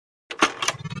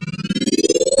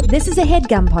This is a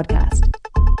HeadGum podcast.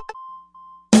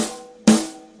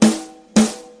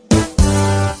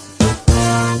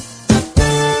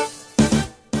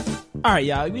 All right,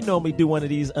 y'all. We normally do one of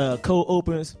these cold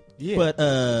opens,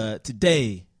 but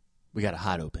today We got a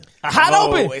hot open. a hot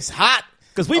open It's hot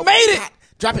because we made it. Hot.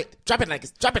 Drop it like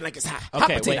it's hot.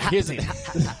 Okay, Hot wait. potato, Here's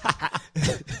hot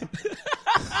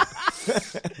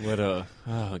what a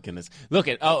oh goodness.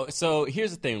 So here's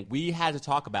the thing. We had to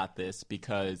talk about this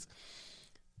because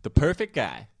The Perfect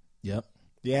Guy Yep.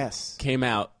 Yes. came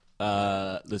out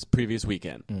this previous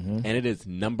weekend, and it is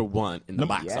number one in the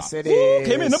box Yes, office. it is.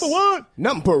 Came in number one.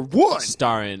 Number one.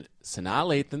 Starring Sanaa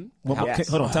Lathan. Yes.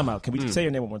 Hold on, time out. Can we say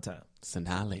your name one more time?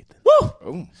 Sanaa Lathan.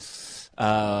 Woo!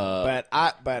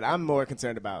 But I'm more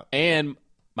concerned about And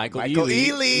Michael Ealy.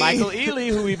 Ealy. Michael Ealy,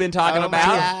 who we've been talking Oh, my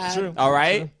about. God. True. All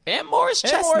right. And Morris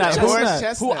And Chestnut. Morris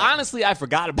Chestnut. Who honestly I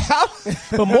forgot about.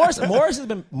 But Morris has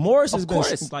been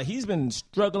course. like he's been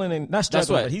struggling and not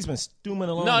struggling, what- but he's been stooming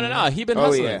along. No. He's been Oh,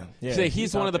 hustling. yeah. Yeah, So he's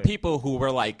he's one out of the there. people who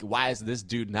were like, why is this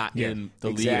dude not in the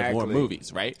lead of more Exactly.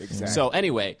 movies, right? Exactly. So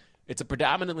anyway, it's a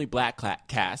predominantly black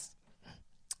cast.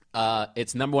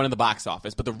 It's number one in the box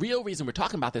office. But the real reason we're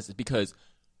talking about this is because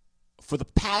for the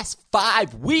past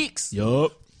 5 weeks,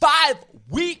 Yup. 5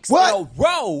 weeks What? in a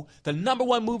row, the number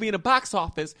one movie in the box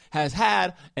office has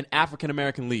had an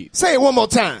African-American lead. Say it one more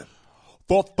time.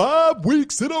 For 5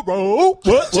 weeks in a row,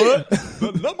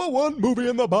 the number one movie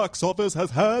in the box office has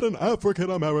had an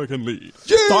African-American lead.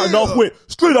 Yeah. Starting off with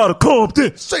Straight Outta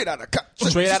Compton. Straight out of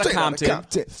Straight out of Compton,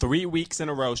 Compton. 3 weeks in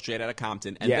a row, straight out of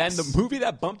Compton. And Yes. then the movie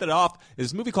that bumped it off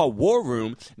is a movie called War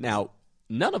Room. Now,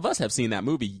 none of us have seen that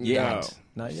movie yet.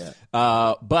 Not yet.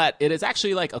 But it is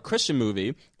actually like a Christian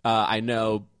movie. I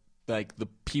know like the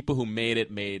people who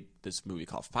made this movie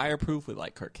called Fireproof with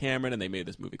like Kirk Cameron, and they made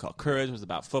this movie called Courage, it was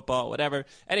about football, whatever.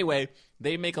 Anyway,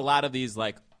 they make a lot of these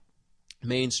like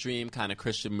mainstream kind of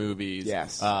Christian movies.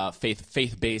 Yes.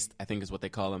 Faith-based, I think is what they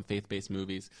call them, faith-based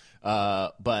movies.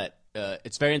 But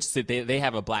it's very interesting. They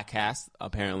have a black cast,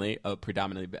 apparently, a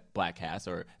predominantly black cast,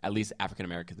 or at least African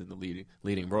Americans in the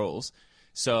leading roles.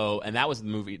 So, and that was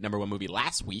the number one movie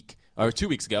last week, or 2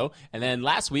 weeks ago. And then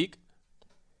last week,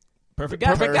 Perfect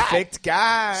guy. Perfect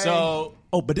guy. So,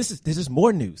 Oh, but this is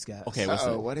more news, guys. okay, what's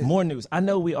Uh-oh, it? what is More news. I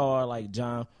know we are like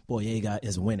John Boyega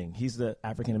is winning. He's the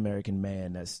African American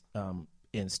man that's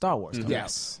in Star Wars. coming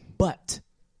Yes. out. But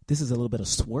this is a little bit of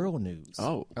swirl news.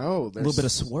 Oh, Oh, a little bit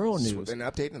of swirl news. An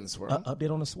update in the swirl.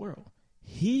 Update on the swirl.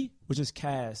 He was just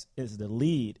cast as the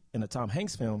lead in a Tom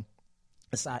Hanks film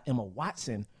aside Emma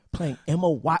Watson playing Emma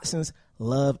Watson's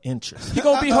love interest. he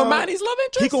gonna be Hermione's love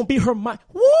interest? He gonna be her mind.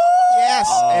 Woo! Yes,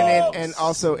 Oh, and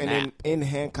also snap. in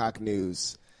Hancock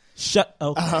news. Shut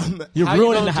up. You're How you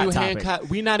ruining gonna the hot do topic. Hancock?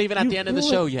 We're not even at You the end of the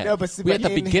show yet. No, but we're at the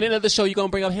in- beginning of the show. You gonna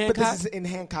bring up But Hancock? this is in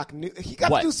Hancock news. He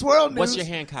got What? to do swirl news. What's your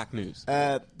Hancock news?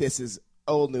 This is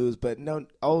old news, but no,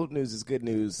 old news is good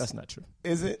news. That's not true.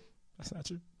 Is it? That's not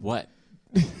true. What?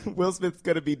 Will Smith's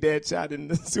gonna be dead shot in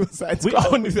the Suicide We Squad.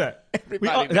 all knew that.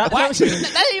 Everybody knows. What? That's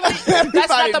not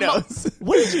Everybody the knows.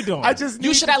 What are you doing? I just You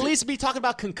need should to at least be talking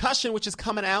about Concussion, which is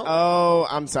coming out. Oh,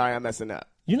 I'm sorry, I'm messing up.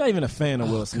 You're not even a fan of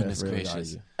Will Smith, goodness really,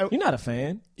 gracious. are you? You're not a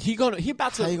fan. He about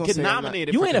How you to gonna get say I'm not-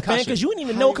 nominated. You for ain't a fan Concussion. because you didn't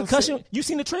even How know you gonna Concussion. say- You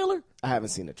seen the trailer? I haven't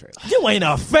seen the trailer. You ain't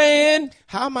a fan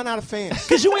How am I not a fan?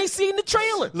 because you ain't seen the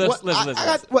trailer. Listen.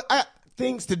 I got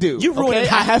things to do. You ruining okay?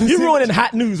 I haven't you seen- ruining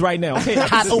hot news right now. Okay,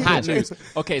 hot open. Hot news.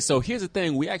 Okay, so here's the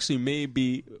thing. We actually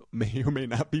may or may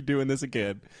not be doing this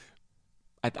again.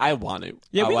 I want to.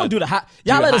 Yeah, I we want gonna do the hot.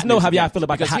 do Y'all the let us hot know news how y'all again. feel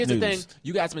about the Because hot here's news. the thing.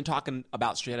 You guys have been talking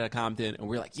about Straight Outta Compton, and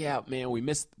we're like, yeah, man, we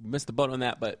missed the boat on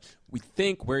that. But we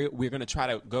think we're going to try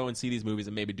to go and see these movies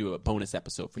and maybe do a bonus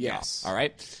episode for Yes. y'all. All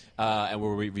right? And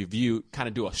we'll review, kind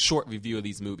of do a short review of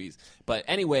these movies. But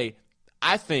anyway,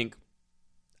 I think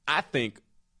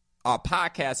our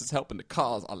podcast is helping the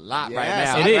cause a lot right Yes,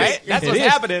 now. it is. Right? That's It what's is.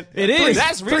 happening. It is.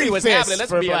 That's really what's 3/5 happening.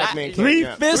 Let's for be black honest. men. Three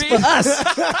Yeah. fists for us.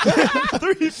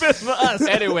 3/5 for us.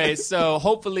 Anyway, so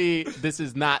hopefully this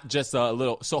is not just a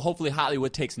little. So hopefully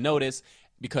Hollywood takes notice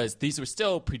because these were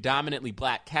still predominantly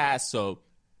black casts. So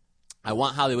I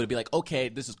want Hollywood to be like, okay,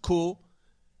 this is cool.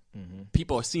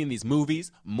 People are seeing these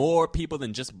movies. More people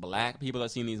than just black people are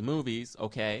seeing these movies.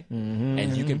 Okay,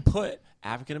 and you can put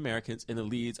African Americans in the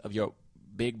leads of your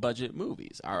big budget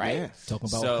movies. All right. Yeah. Talking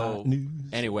about so hot news.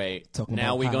 anyway, Talking now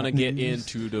about we're gonna hot get news.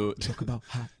 into the Talk about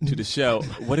hot to the show.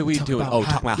 What are we doing? about Oh,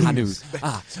 hot talking about hot news. news.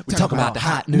 We're talking about the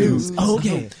hot news.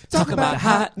 Okay. Talking about the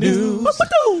hot news.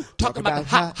 Talking about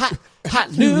the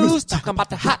hot news. Talking about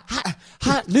the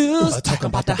hot news. Talking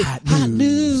about the hot hot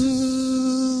news.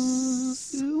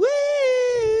 news. Woo.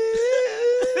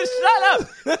 Shut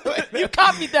up. You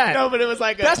copied that. No, but it was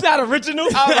like That's not original.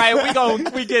 All right,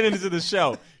 we get into the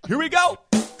show. Here we go.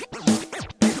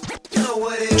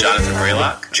 Jonathan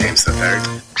Braylock, James the Third,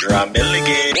 Drum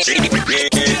Milligan.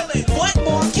 What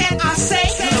more can I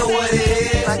say? You know what it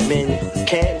is. Black men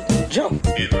can jump.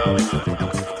 In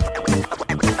Hollywood.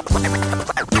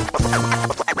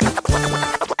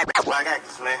 Black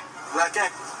actors, man. Black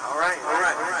actors. All right.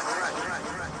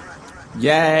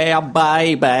 Yeah,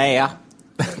 baby.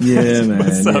 Yeah, man.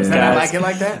 What's up, yeah. guys? I like it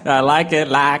like that. I like it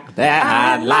like that.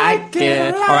 I like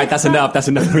it. All right, that's enough. That's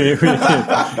enough. We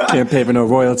can't pay for no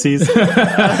royalties.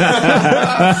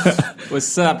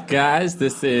 What's up, guys?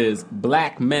 This is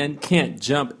Black Men Can't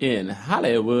Jump in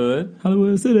Hollywood.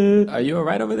 Hollywood City. Are you all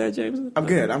right over there, James? I'm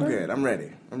good. I'm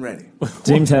ready.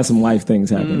 James has some life things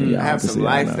happening. Y'all I have to some see,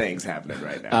 I life know. things happening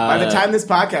right now. By the time this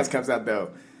podcast comes out,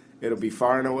 though, it'll be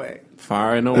far and away.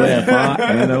 Far and away. Yeah, far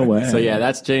and away. So, yeah,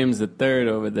 that's James the Third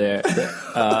over there.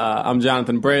 I'm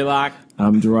Jonathan Braylock.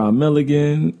 I'm Gerard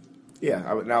Milligan. Yeah,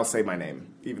 I'll say my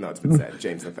name, even though it's been said,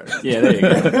 James the Third. Yeah, there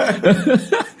you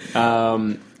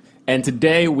go. And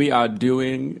today we are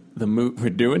doing the We're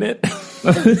doing it.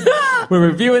 We're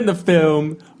reviewing the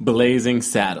film Blazing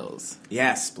Saddles.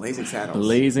 Yes, Blazing Saddles.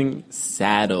 Blazing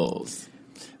Saddles.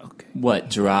 Okay. What,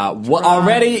 Gerard? What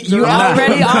already? You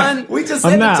already on? We just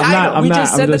said the title. We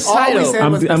just said the All we title. said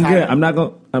was the I'm good. title. I'm not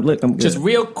going. I'm good. Just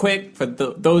real quick for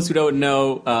those who don't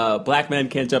know, Black Men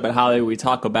Can't Jump at Hollywood. We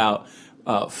talk about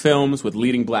films with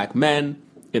leading black men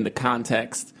in the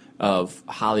context of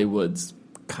Hollywood's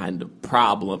kind of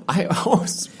problem. I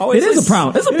always It is a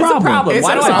problem. It's a problem.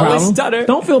 Why do I always stutter?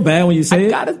 Don't feel bad when you say I it.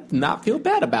 gotta not feel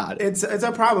bad about it. It's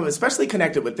a problem, especially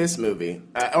connected with this movie,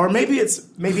 or maybe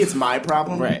it's my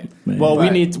problem. Right. Man. Well,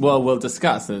 But- we'll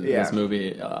discuss in Yeah. this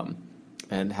movie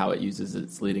and how it uses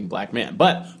its leading black man.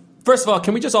 But first of all,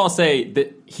 can we just all say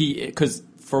that because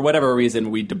for whatever reason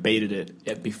we debated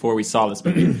it before we saw this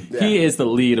movie, he is the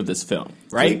lead of this film,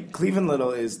 right? Cleveland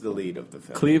Little is the lead of the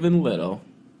film. Cleveland Little.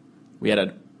 We had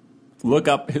to look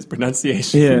up his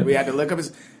pronunciation. Yeah. We had to look up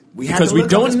his. Because we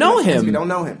don't know him. We don't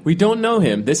know him. We don't know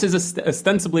him. This is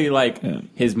ostensibly like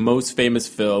his most famous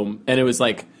film, and it was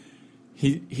like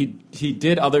he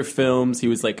did other films. He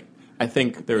was like, I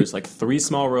think there was like 3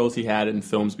 small roles he had in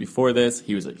films before this.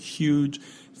 He was a huge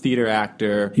theater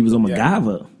actor. He was on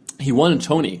MacGyver. He won a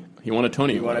Tony. He won a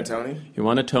Tony. He won a Award. Tony? He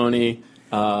won a Tony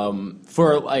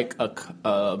for like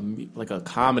a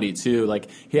comedy too. Like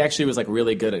he actually was like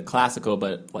really good at classical,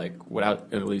 but like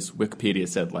without, at least Wikipedia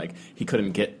said like he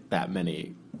couldn't get that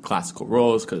many classical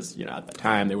roles because at the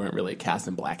time they weren't really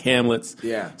casting black Hamlets.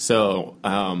 Yeah. So,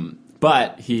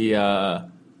 but he.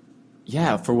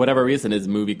 For whatever reason, his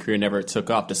movie career never took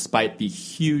off, despite the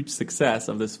huge success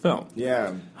of this film.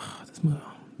 Yeah.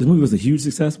 This movie was a huge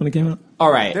success when it came out.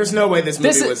 All right. There's no way this movie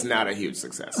This is- was not a huge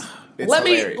success. It's Let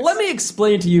hilarious. me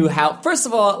explain to you how. First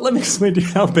of all, let me explain to you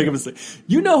how big of a.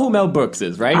 You know who Mel Brooks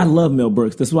is, right? I love Mel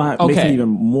Brooks. That's why it makes Okay. it even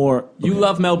more. You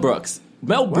love Mel Brooks.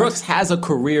 Mel Brooks has a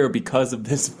career because of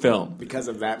this film. because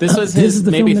of that. This was This his is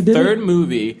the maybe film that did third it?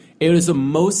 movie. It was the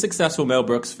most successful Mel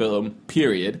Brooks film,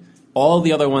 period. All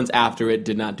the other ones after it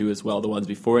did not do as well. The ones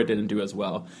before it didn't do as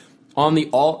well. On the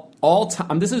all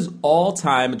time, this is all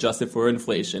time adjusted for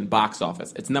inflation box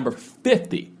office. It's number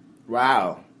 50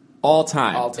 Wow. all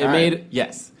time. All time. It made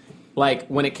like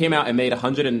when it came out, it made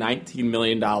 $119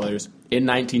 million in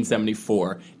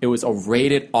 1974. It was a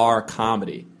rated R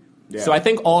comedy. Yeah. So I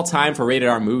think all time for rated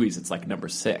R movies, it's like number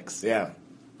 6. Yeah.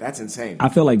 That's insane. I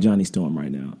feel like Johnny Storm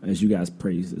right now as you guys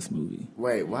praise this movie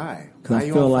Wait, why? because Why I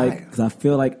you feel on like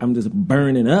fire? I'm just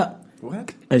burning up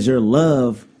What? as your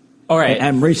love. All right, And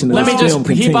admiration of Let this me just film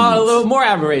heap on a continues. little more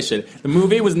admiration. The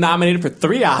movie was nominated for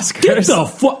 3 Oscars. Get the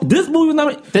fuck! This movie was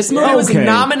nominated. This movie was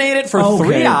nominated for 3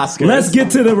 Oscars. Let's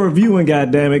get to the reviewing,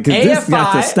 goddammit, because this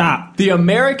got to AFI, stop. the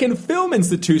American Film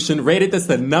Institution, rated this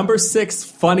the number 6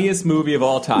 funniest movie of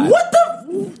all time. What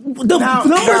the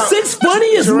number 6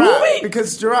 funniest Gerard, movie?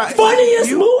 Because Gerard,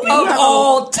 Funniest movie? Of have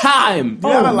all time. You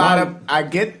have a Oh, lot my-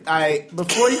 of.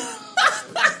 Before you.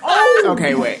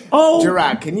 Okay, wait. Oh.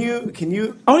 Gerard, can you I don't even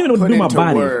know what to put do with my into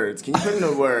body. words? Can you put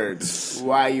into words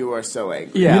why you are so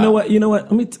angry? Yeah. You know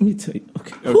what? Let me tell you.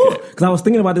 Okay. Because I was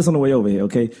thinking about this on the way over here.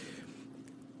 Okay.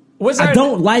 Was there I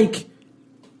don't like.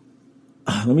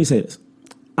 Let me say this.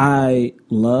 I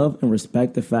love and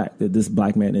respect the fact that this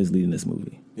black man is leading this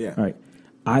movie. Yeah. All right.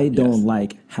 I don't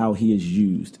like how he is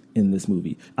used in this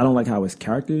movie. I don't like how his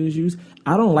character is used.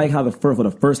 I don't like how for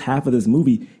the first half of this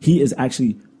movie he is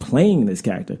actually playing this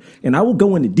character. And I will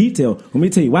go into detail. Let me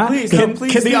tell you why. Please, 'Cause-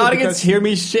 please Can the do, audience because- hear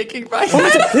me shaking right Oh, now?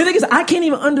 listen, the thing is, I can't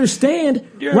even understand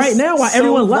right now why so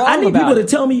everyone. I wrong need about people to it.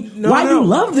 tell me No, why no, you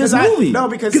love this 'cause movie.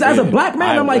 because as a black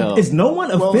man, I I'm like, will. is no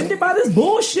one offended by this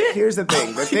bullshit? Here's the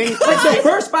thing. The thing. Like the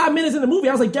first 5 minutes in the movie,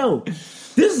 I was like, yo,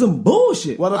 this is some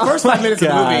bullshit. Well, the first Oh 5 my minutes of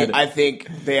the God. movie, I think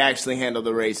they actually handled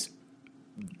the race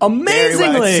very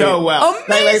Amazingly, well, so well.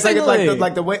 Amazingly.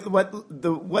 Like the way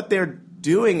what they're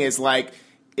doing is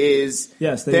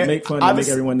yes, they make fun and make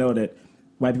everyone know that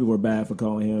white people were bad for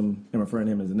calling him and referring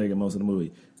to him as a nigga most of the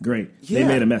movie. Great, they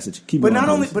made a message. Keep but going,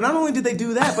 not only did they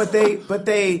do that, but they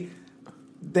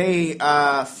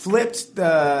flipped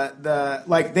the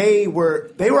like they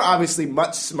were obviously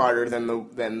much smarter than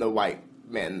the white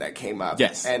men that came up.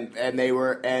 Yes, and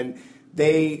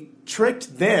they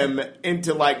tricked them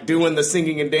into like doing the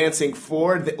singing and dancing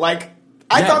for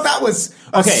I thought that was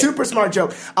a super smart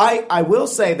joke. I will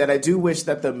say that I do wish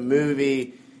that the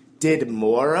movie did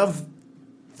more of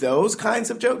those kinds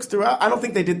of jokes throughout. I don't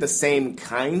think they did the same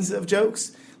kinds of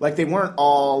jokes. Like they weren't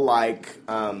all like,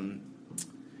 some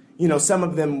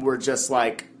of them were just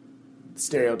like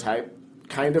stereotype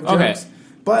kind of jokes.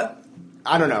 But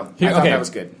I don't know. I thought that was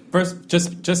good. First,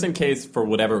 just in case for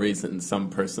whatever reason some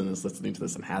person is listening to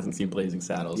this and hasn't seen Blazing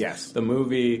Saddles. Yes. The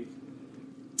movie,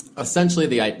 essentially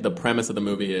the premise of the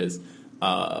movie is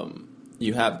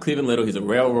you have Cleveland Little. He's a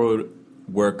railroad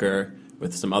worker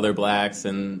with some other blacks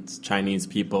and Chinese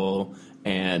people,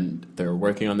 and they're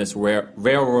working on this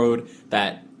railroad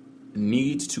that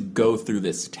needs to go through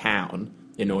this town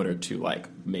in order to like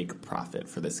make profit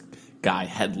for this guy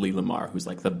Hedley Lamar, who's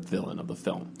like the villain of the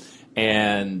film,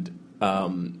 and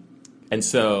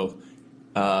so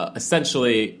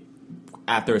essentially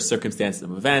after a circumstance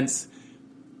of events,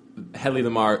 Hedley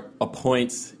Lamar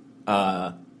appoints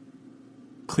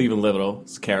Cleveland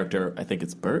Little's character, I think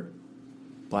it's Bert.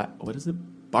 What is it?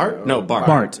 Bart? No, Bart.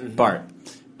 Bart.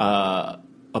 Bart.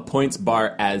 Appoints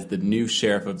Bart as the new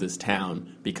sheriff of this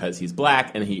town because he's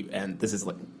black, and this is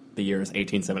like the year is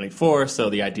 1874. So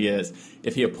the idea is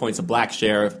if he appoints a black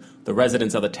sheriff, the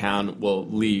residents of the town will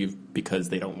leave because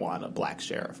they don't want a black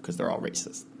sheriff because they're all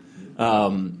racist.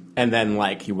 And then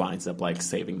like he winds up like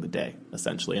saving the day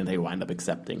essentially, and they wind up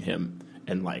accepting him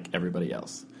and like everybody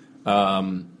else.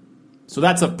 So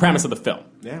that's the premise of the film.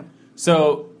 Yeah.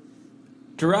 So.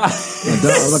 I'm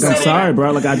sorry,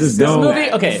 bro. Like I just don't.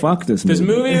 Fuck this movie. This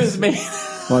movie was made.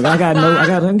 Like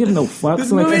I'm giving no fucks.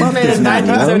 This like, movie fuck was made this in movie,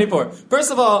 1974.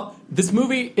 First of all, this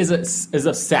movie is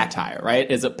a satire, right?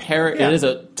 It is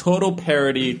a total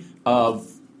parody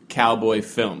of cowboy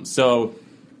films. So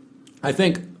I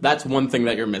think that's one thing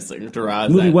that you're missing, Taraz.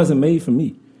 The movie wasn't made for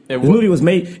me. This movie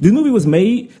was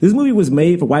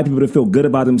made for white people to feel good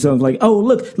about themselves. Like, oh,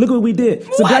 look what we did.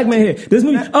 It's a black man here. This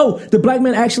movie, the black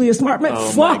man actually a smart man.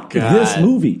 Fuck this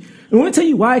movie. And I want to tell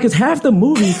you why, because half the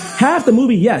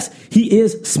movie, yes, he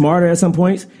is smarter at some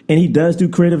points, and he does do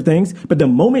creative things. But the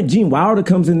moment Gene Wilder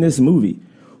comes in this movie,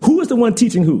 who is the one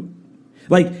teaching who?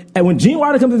 Like, and when Gene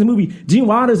Wilder comes in the movie, Gene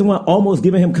Wilder is the one almost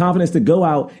giving him confidence to go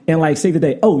out and like save the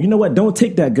day. Oh, you know what? Don't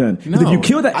take that gun. Because if you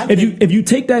kill that, if you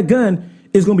take that gun,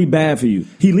 it's gonna be bad for you.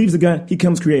 He leaves the gun. He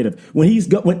comes creative.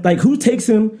 Who takes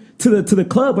him to the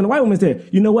club when the white woman's there?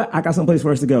 You know what? I got someplace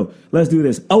for us to go. Let's do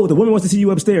this. Oh, the woman wants to see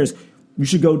you upstairs. You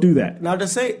should go do that. Now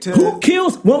who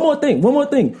kills? One more thing. I'm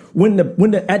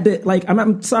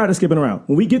sorry to skipping around.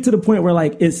 When we get to the point where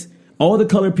like it's all the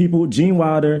colored people, Gene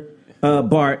Wilder,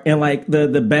 Bart, and like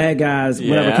the bad guys,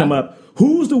 whenever come up,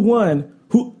 who's the one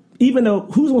who? Even though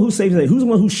who's the one who saves the day? Who's the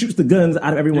one who shoots the guns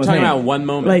out of everyone's hand? You're talking about one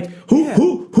moment. Like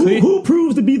who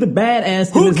proves to be the badass?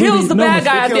 Who in this kills movie? the bad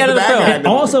guy at the end of the film? And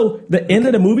also, the end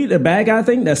of the movie, the bad guy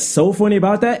thing that's so funny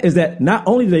about that is that not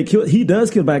only do they kill, he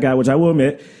does kill the bad guy, which I will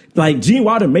admit. Like Gene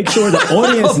Wilder makes sure the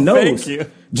audience knows. Thank you.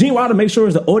 Gene Wilder makes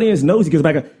sure the audience knows he kills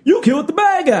the bad guy. You killed the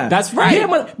bad guy. That's right. Yeah,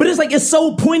 but it's like it's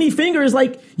so pointy fingers.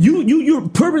 Like you're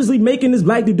purposely making this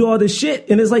black dude do all this shit,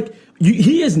 and it's like.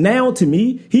 He is now, to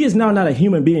me, he is now not a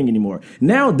human being anymore.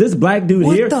 Now, this black dude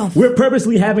here, we're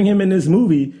purposely having him in this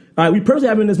movie. We purposely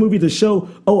have him in this movie to show,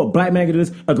 a black man can do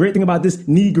this. A great thing about this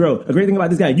Negro. A great thing about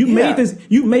this guy. You made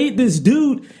this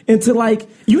dude into like,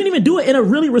 you didn't even do it in a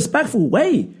really respectful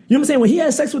way. You know what I'm saying? When he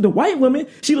had sex with the white woman,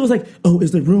 she was like, oh, is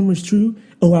the rumors true?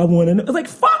 Oh, I want to know. It's like,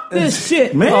 fuck this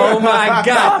shit, man. Oh my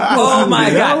God. Oh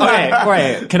my God.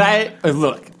 Okay, can I,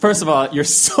 look. First of all, you're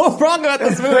so wrong about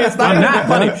this movie. It's not I'm not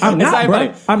funny. I'm not, bro.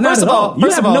 funny. I'm not First at of all. all, You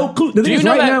first have of all, no clue. The do thing you is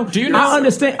know right that? now, Do you know? I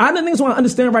understand. I the things I want to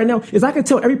understand right now is I can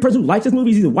tell every person who likes this movie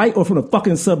is either white or from the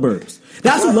fucking suburbs.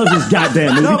 That's who loves this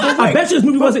goddamn movie. I bet you this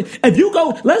movie wasn't. If you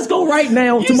go, let's go right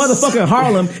now to motherfucking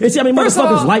Harlem and see how many First of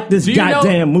motherfuckers all, like this do you know-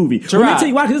 goddamn movie. Let me Gerard. tell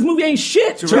you why, because this movie ain't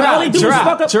shit. All they do is Gerard,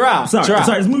 fuck up. Gerard, Sorry, Gerard.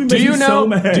 this movie Do makes you me know? so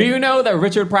mad. Do you know that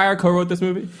Richard Pryor co-wrote this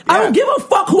movie? I don't give a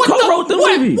fuck who co-wrote the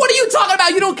movie. What are you talking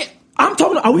about? You don't get. I'm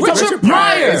talking. Are we Richard talking?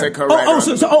 Pryor is a co-writer.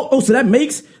 So that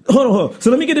makes. Hold on.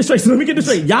 So let me get this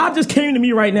straight. Y'all just came to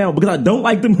me right now because I don't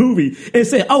like the movie and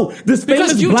said, "Oh, this famous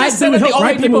Because you black just said dude that the helped only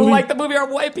write the people who movie." like the movie are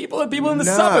white people and people in the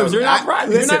suburbs. You're not right.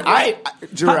 You're not right.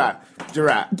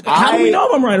 Gerard, How do we know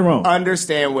if I'm right or wrong?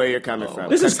 Understand where you're coming from.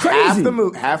 This is 'Cause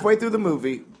crazy. Halfway through the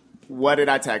movie, what did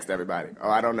I text everybody? Oh,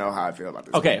 I don't know how I feel about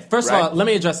this. Okay, movie. first Right? of all, let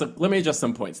me address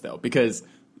some points though, because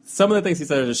some of the things he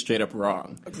said are just straight up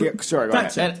wrong. Yeah, sure, go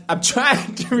ahead. And I'm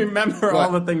trying to remember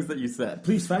all the things that you said.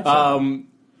 Please fact check.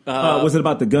 Was it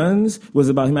about the guns? Was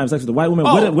it about him having sex with the white woman?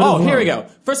 Here we go.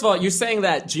 First of all, you're saying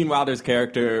that Gene Wilder's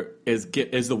character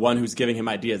is the one who's giving him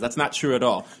ideas. That's not true at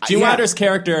all. Gene Wilder's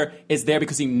character is there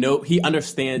because he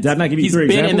understands. Did I not give you he's three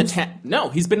been examples? in the No,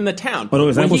 he's been in the town. Oh,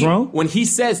 those examples wrong? When he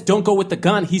says don't go with the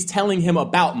gun, he's telling him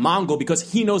about Mongol because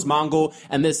he knows Mongol,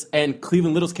 and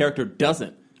Cleveland Little's character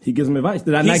doesn't. He gives him advice.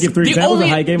 Did I not give three examples of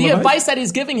how he gave him the advice? advice that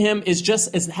he's giving him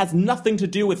has nothing to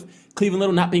do with Cleveland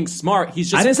Little not being smart.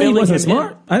 He's just I didn't say he filling wasn't him in.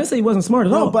 smart. I didn't say he wasn't smart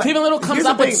at all. but Cleveland Little comes here's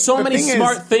up the with thing. so The many thing is-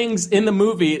 smart things in the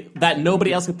movie that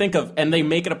nobody else could think of, and they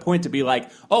make it a point to be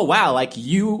like, "Oh wow,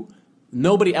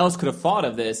 nobody else could have thought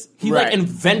of this." He Right.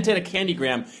 invented a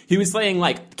candygram. He was saying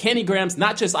like candygrams,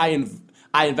 not just I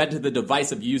invented the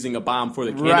device of using a bomb for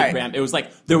the candygram. Right. It was like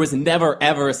there was never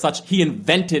ever such. He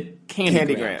invented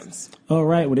Candygrams. Oh,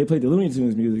 right. When they played the Looney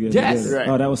Tunes music. Yes. Yeah. Right.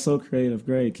 Oh, that was so creative.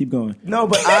 Great. Keep going. No,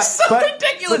 but That's so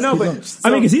ridiculous. I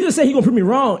mean, because he just said he gonna prove me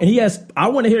wrong, and I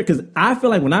want to hear it because I feel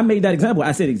like when I made that example,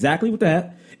 I said exactly with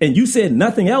that, and you said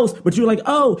nothing else, but you were like,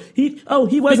 he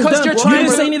wasn't because done. you're You trying didn't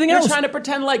to say anything else. You're trying to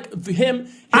pretend like him.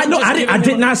 I know. just I giving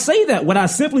did him not say that. What I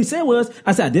simply said was,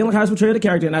 I said I didn't like how he portrayed the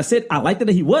character, and I said I liked that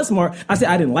he was smart. I said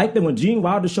I didn't like that when Gene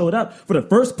Wilder showed up for the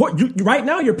first point. Right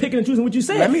now, you're picking and choosing what you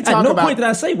said. Let me At talk no about- point did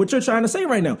I say what you're trying to say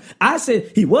right now. I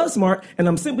said he was smart, and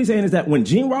I'm simply saying is that when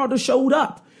Gene Wilder showed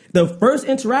up, the first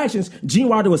interactions, Gene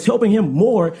Wilder was helping him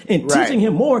more and Right. teaching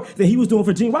him more than he was doing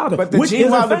for Gene Wilder, But the which Gene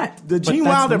is Wilder, a fact. the Gene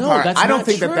that's- Wilder no, part, that's I don't not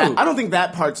think true. I don't think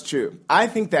that part's true. I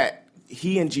think that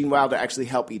he and Gene Wilder actually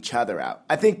help each other out.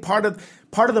 I think part of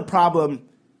the problem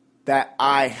that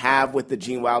I have with the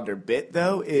Gene Wilder bit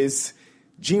though is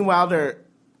Gene Wilder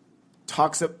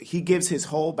he gives his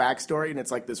whole backstory and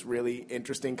it's like this really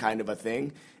interesting kind of a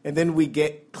thing, and then we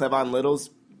get Cleavon Little's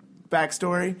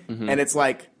backstory and it's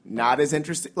like not as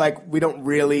interesting. Like we don't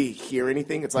really hear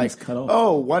anything. It's like, cut off.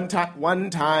 oh, one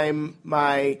time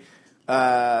my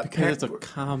because it's a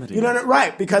comedy. you know,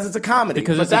 right? Because it's a comedy.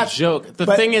 Because But it's that's- a joke. The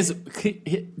but- thing is,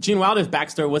 Gene Wilder's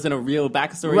backstory wasn't a real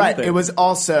backstory. right? either. It was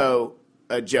also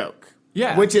a joke.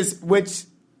 Yeah.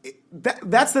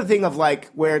 That's the thing of like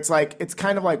where it's like it's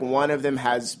kind of like one of them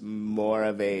has more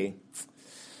of a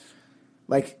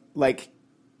like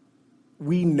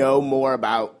we know more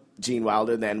about Gene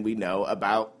Wilder than we know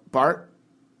about Bart,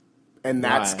 and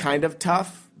that's Right. kind of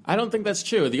tough. I don't think that's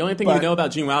true. The only thing you But- know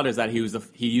about Gene Wilder is that he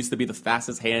used to be the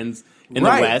fastest hands in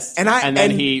Right. the West, And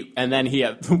then he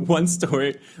had one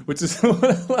story, which is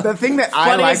The thing that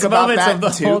I like funniest about moments that of the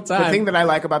too, whole the time. thing that I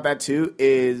like about that too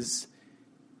is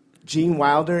Gene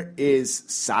Wilder is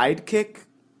sidekick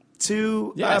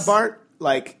to Yes. Bart.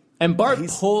 Like, And Bart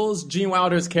he's- pulls Gene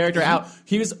Wilder's character out.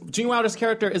 Gene Wilder's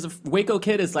character is a Waco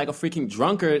Kid is like a freaking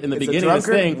drunkard in the It's a beginning of this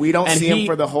drunkard. thing. We don't and see him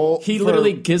for the whole- He for-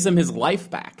 literally gives him his life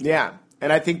back. yeah,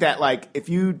 and I think that like if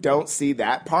you don't see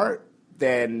that part,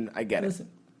 then I get it. Listen.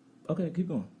 Okay, keep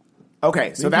going.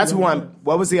 Okay, so that's one.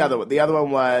 What was the other one? The other one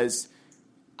was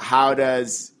how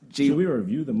does Should we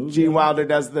review the movie? Gene Wilder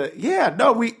does the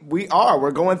we are.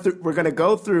 We're going to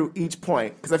go through each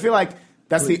point because I feel like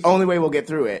that's the only way we'll get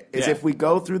through it is Yeah. if we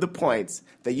go through the points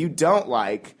that you don't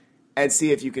like and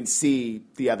see if you can see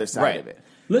the other side Right. of it.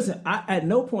 Listen, at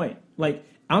no point, like,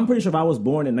 I'm pretty sure if I was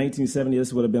born in 1970,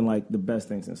 this would have been like the best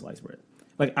thing since sliced bread.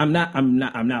 Like, I'm not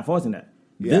faulting that.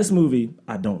 Yeah. This movie,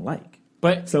 I don't like.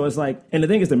 But So it's like, and the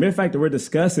thing is, the mere fact that we're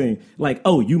discussing, like,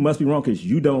 oh, you must be wrong because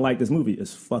you don't like this movie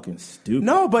is fucking stupid.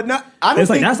 No, but not. I don't It's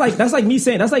like think that's like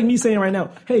me saying right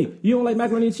now, hey, you don't like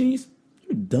macaroni and cheese?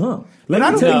 You're dumb. But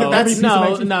I don't think that's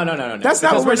No. That's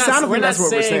not what we're saying. We're not That's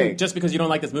what we're saying. just because you don't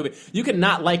like this movie. You can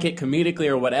not like it comedically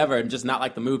or whatever and just not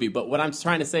like the movie. But what I'm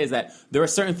trying to say is that there are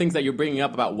certain things that you're bringing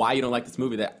up about why you don't like this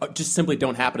movie that just simply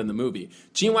don't happen in the movie.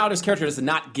 Gene Wilder's character does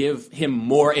not give him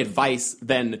more advice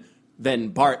than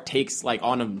Bart takes like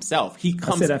on himself. I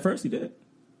said that first. He did.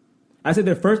 I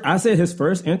said his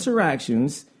first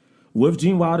interactions with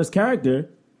Gene Wilder's character.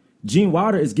 Gene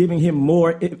Wilder is giving him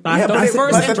more. Gene Wilder's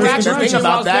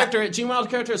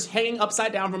character is hanging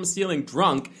upside down from a ceiling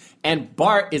drunk, and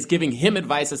Bart is giving him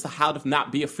advice as to how to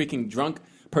not be a freaking drunk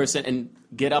person and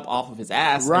get up off of his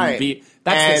ass. Right.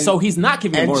 So he's not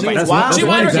giving him more advice. Gene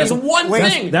Wilder gives one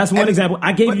thing. That's one example.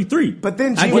 I gave you three. But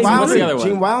then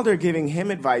Gene Wilder giving him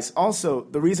advice. Also,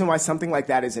 the reason why something like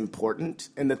that is important,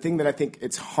 and the thing that I think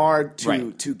it's hard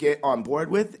to get on board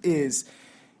with is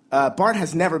Bart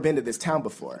has never been to this town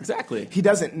before. Exactly. He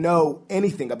doesn't know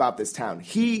anything about this town.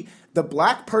 The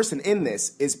black person in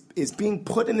this is being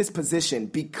put in this position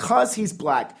because he's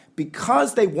black,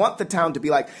 because they want the town to be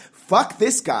like, fuck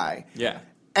this guy. Yeah.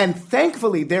 And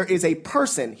thankfully, there is a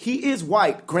person, he is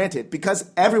white, granted, because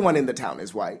everyone in the town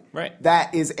is white, right,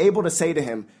 that is able to say to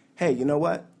him, hey, you know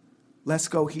what? Let's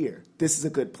go here. This is a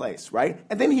good place, right?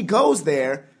 And then he goes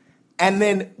there, and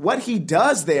then what he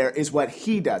does there is what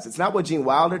he does. It's not what Gene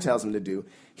Wilder tells him to do.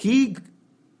 He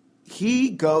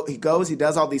goes, he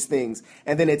does all these things,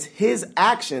 and then it's his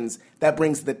actions that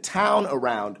brings the town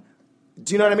around.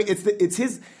 Do you know what I mean? It's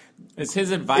his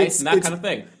advice and that kind of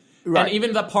thing. Right. And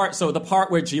even the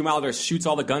part where Gene Wilder shoots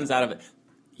all the guns out of it,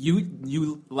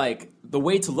 you like, the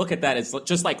way to look at that is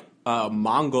just like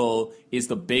Mongol is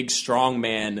the big strong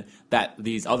man that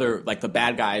these other, like, the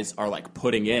bad guys are like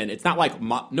putting in. It's not like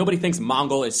nobody thinks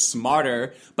Mongol is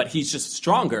smarter, but he's just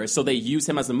stronger, so they use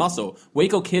him as a muscle.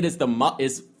 Waco Kid is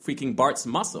freaking Bart's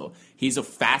muscle. He's the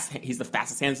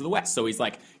fastest hands of the West. So he's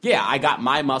like, yeah, I got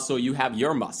my muscle, you have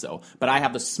your muscle, but I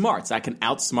have the smarts. I can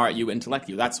outsmart you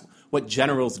intellectually. That's what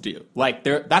generals do. Like,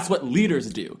 that's what leaders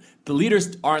do. The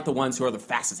leaders aren't the ones who are the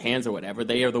fastest hands or whatever.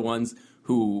 They are the ones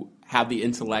who have the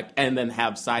intellect and then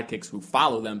have sidekicks who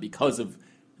follow them because of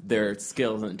their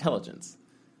skills and intelligence.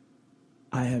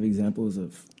 I have examples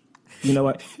of, you know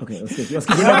what? Okay, let's keep going.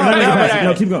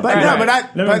 No, keep going.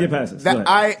 Let me get past this.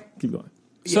 Keep going.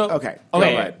 So okay.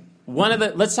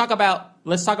 Let's talk about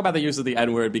the use of the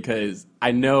N-word, because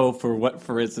I know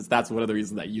for instance that's one of the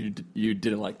reasons that you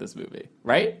didn't like this movie,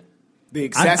 right? The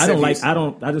excessive. I just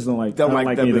don't like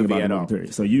anything about the movie.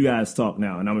 Period. So you guys talk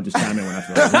now, and I'm gonna just chime in when I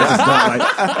feel like.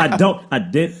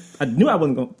 I knew I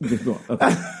wasn't going to get going.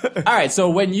 Okay. All right. So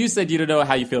when you said you don't know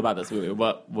how you feel about this movie,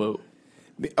 what?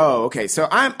 Oh, okay. So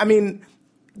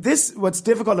what's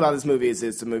difficult about this movie is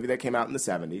it's a movie that came out in the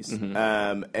 70s.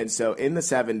 Mm-hmm. And so in the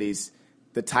 70s,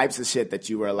 the types of shit that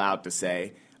you were allowed to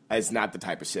say is not the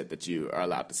type of shit that you are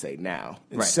allowed to say now.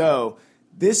 And so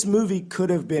this movie could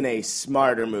have been a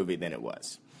smarter movie than it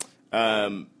was.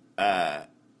 And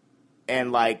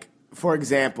like, for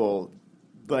example,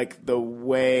 like the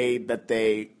way that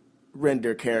they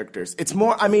render characters, it's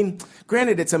more, I mean,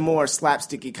 granted, it's a more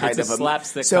slapsticky kind of a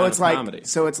slapstick so kind it's of like comedy.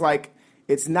 So it's like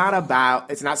it's not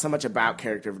so much about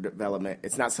character development.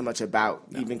 It's not so much about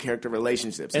even character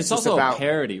relationships. It's also about a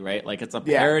parody, right? Like, it's a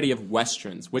parody of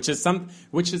Westerns, which is an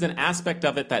aspect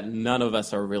of it that none of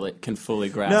us can fully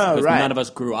grasp. Because none of us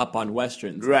grew up on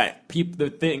Westerns. Right. The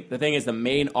thing is, the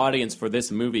main audience for this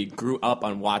movie grew up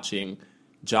on watching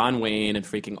John Wayne and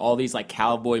freaking all these like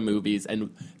cowboy movies,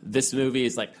 and this movie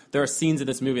is like, there are scenes in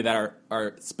this movie that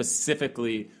are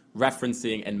specifically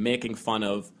referencing and making fun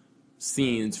of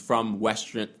scenes from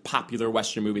popular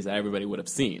Western movies that everybody would have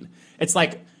seen. It's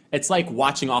like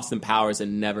watching Austin Powers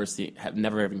and never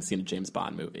having seen a James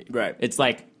Bond movie. Right. It's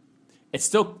like, it's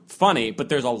still funny, but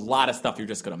there's a lot of stuff you're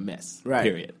just gonna miss. Right.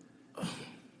 Period.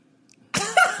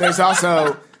 There's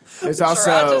also. Do you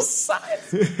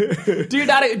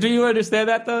understand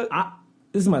that though?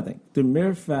 This is my thing. The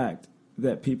mere fact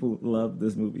that people love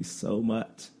this movie so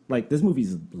much, like, this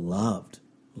movie's loved.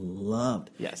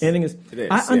 Yes. And the thing is, it is,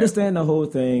 I understand the whole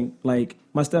thing. Like,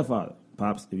 my stepfather,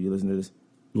 Pops, if you listen to this,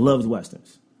 loves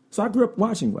Westerns. So I grew up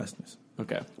watching Westerns.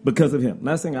 Okay. Because of him.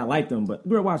 Not saying I liked them, but I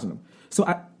grew up watching them. So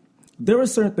there were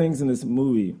certain things in this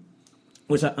movie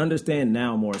which I understand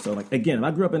now more so. Like, again, if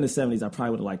I grew up in the 70s, I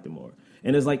probably would have liked it more.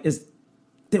 And it's like,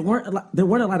 there weren't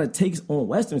a lot of takes on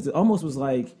Westerns. It almost was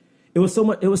like, it was so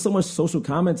much social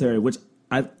commentary, which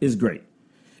is great.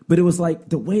 But it was like,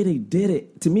 the way they did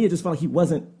it, to me, it just felt like he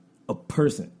wasn't a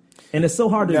person. And it's so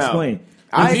hard to explain.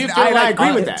 I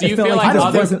agree with that. Do you feel like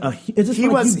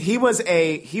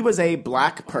he was a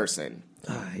black person.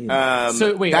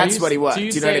 So wait, that's what he was. Do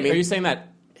you know what I mean? Are you saying that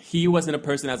he wasn't a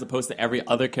person as opposed to every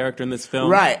other character in this film.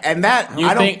 Right, and that You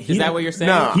I don't. think is that what you're saying?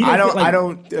 No, He I didn't don't. fit, like- I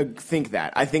don't think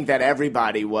that. I think that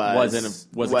everybody was a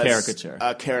caricature.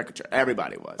 A caricature.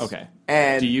 Everybody was. Okay.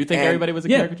 And do you think and- everybody was a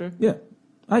Yeah, caricature? yeah,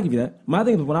 I give you that. My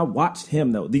thing is when I watched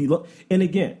him though, and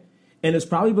again, and it's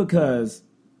probably because,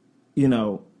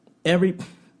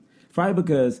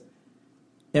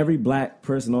 every black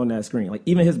person on that screen, like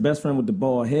even his best friend with the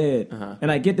bald head, and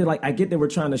I get that we're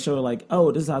trying to show like,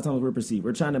 oh, this is how sometimes we're perceived.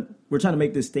 We're trying to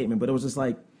make this statement, but it was just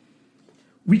like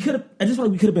I just feel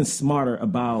like we could have been smarter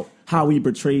about how we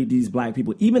portrayed these black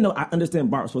people. Even though I understand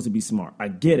Bart was supposed to be smart, I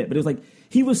get it, but it was like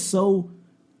he was so.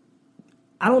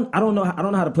 I don't know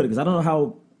how to put it because I don't know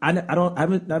how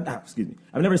excuse me.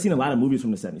 I've never seen a lot of movies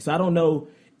from the 70s, so I don't know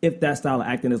if that style of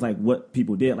acting is like what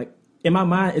people did. Like in my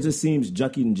mind, it just seems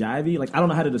jucky and jivey. Like I don't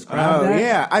know how to describe that.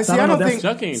 Yeah, I So see. I don't that's think.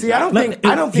 jucky. See, I don't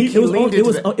think he leaned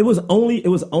into that. It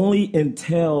was only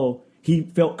until he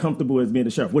felt comfortable as being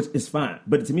the sheriff, which is fine.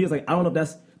 But to me, it's like I don't know if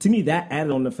that's to me that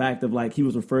added on the fact of like he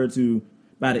was referred to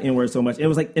by the N-word so much. It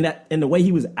was like and the way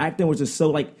he was acting was just so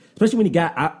like, especially when he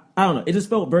got I don't know. It just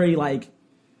felt very like.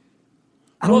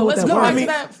 I don't know what let's that go was. back to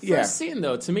that first yeah. scene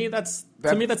though. To me, that's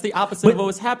the opposite of what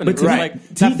was happening. but to Because, me- like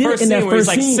he that did it first in that scene where he's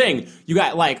first like, scene. sing. You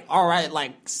got like, all right,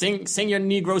 like sing your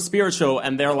Negro spiritual,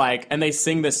 and they're like, and they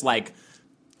sing this like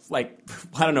I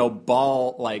don't know,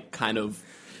 ball like kind of.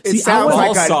 It See, sounds I like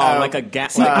wasn't- a song, like a ga-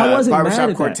 See, I wasn't mad barbershop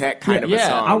at quartet that. kind of a Yeah,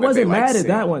 song. I wasn't that they mad like at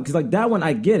that sing. one because like that one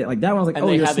I get it. Like that one I was like, And oh,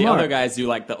 they you're have smart. the other guys do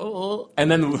like the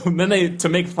and then they to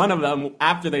make fun of them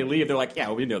after they leave. They're like,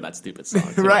 yeah, we know that stupid song,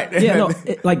 too. Right. Yeah, no,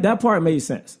 like that part made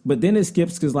sense, but then it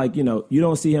skips because like you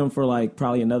don't see him for like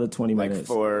probably another 20 like minutes.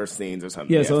 4 scenes or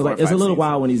something. Yeah, so it's 4 like or it's a 5 little scenes.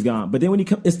 while when he's gone. But then when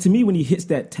it's to me when he hits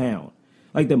that town,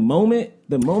 like the moment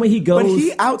he goes. But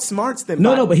he outsmarts them.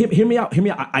 No, but hear me out.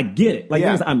 I get it. Like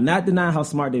Yeah. I'm not denying how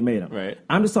smart they made him. Right.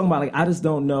 I'm just talking about like I just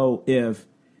don't know if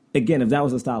that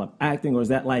was a style of acting or is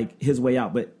that like his way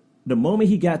out. But the moment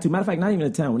he got to, matter of fact, not even the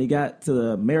town, when he got to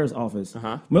the mayor's office,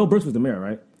 Mel Brooks was the mayor,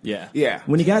 right? Yeah. Yeah.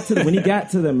 When he got to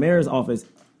the mayor's office,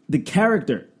 the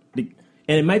character, and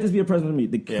it might just be a person for me,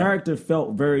 the character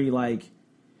felt very like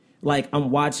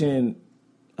I'm watching.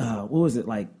 What was it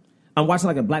like? I'm watching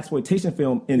like a blaxploitation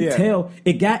film until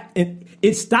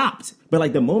it stopped. But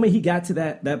like the moment he got to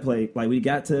that play, like we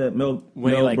got to Mel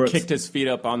When he Brooks, kicked his feet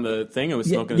up on the thing and was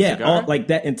smoking a cigar. all, like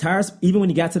that entire. Even when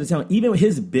he got to the town, even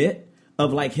his bit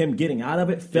of like him getting out of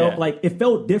it felt like it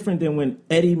felt different than when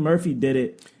Eddie Murphy did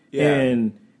it. Yeah.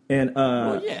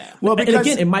 Well, And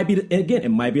again, it might be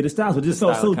the styles, but it just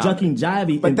felt so style of jucky and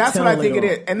jivey. But that's what I think it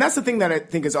later is, and that's the thing that I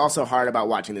think is also hard about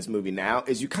watching this movie now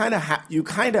is you kind of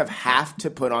have to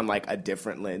put on like a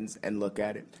different lens and look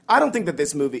at it. I don't think that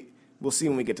this movie. We'll see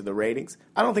when we get to the ratings.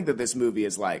 I don't think that this movie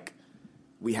is like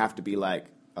we have to be like,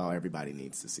 oh, everybody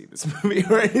needs to see this movie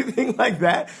or anything like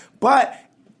that. But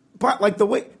like the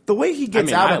way he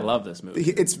gets out. I love this movie.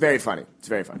 It's very funny. It's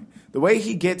very funny. The way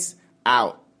he gets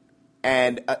out.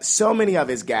 And so many of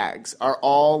his gags are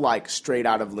all like straight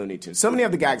out of Looney Tunes. So many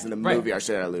of the gags in the movie are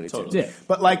straight out of Looney Tunes. Yeah.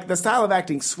 But like the style of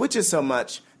acting switches so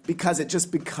much because it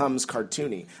just becomes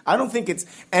cartoony. I don't think it's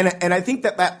and I think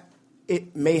that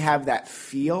it may have that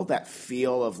feel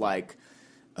of like,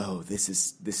 oh, this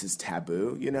is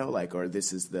taboo, like, or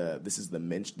this is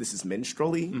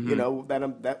minstrelly,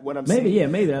 what I'm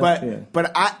saying. Maybe that's,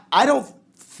 But I don't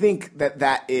think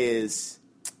that is.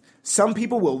 Some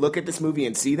people will look at this movie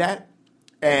and see that,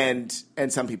 and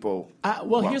some people.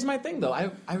 Here's my thing though.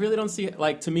 I really don't see it.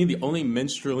 Like to me, the only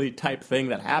minstrelly type thing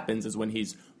that happens is when he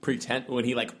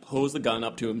like pulls the gun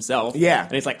up to himself. Yeah,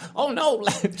 and he's like, oh no,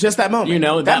 just that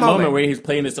moment. That moment where he's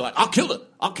playing this like, I'll kill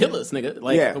this nigga,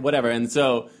 like whatever. And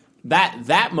so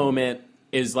that moment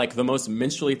is like the most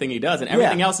minstrelly thing he does, and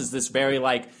everything else is this very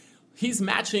like. He's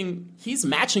matching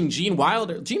Gene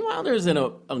Wilder. Gene Wilder is an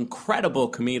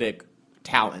incredible comedic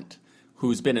talent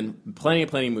who's been in plenty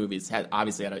of movies,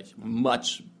 obviously had a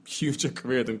much huger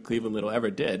career than Cleveland Little ever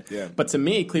did. Yeah. But to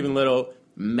me, Cleveland Little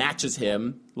matches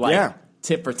him like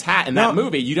tit for tat in that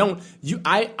movie.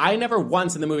 I never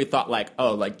once in the movie thought like,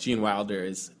 oh, like Gene Wilder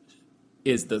is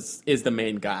the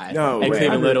main guy. No and way.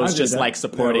 Cleveland Little's just that. like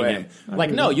supporting him.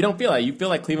 Like, no, you don't feel that. You feel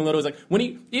like Cleveland Little is like when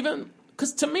he even.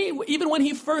 Because to me, even when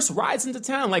he first rides into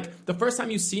town, like the first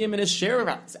time you see him in his sheriff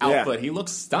outfit, he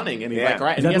looks stunning, and he's like,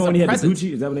 right, Is and that he has when a he had the presence.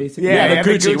 Gucci? Is that when they said? Yeah, the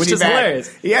Gucci, which is bag.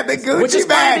 hilarious. He had the Gucci Which is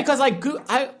bag.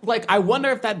 funny because I wonder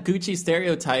if that Gucci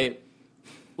stereotype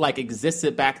like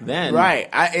existed back then, Right.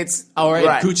 Right.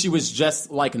 Gucci was just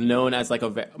like known as like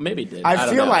maybe it did. I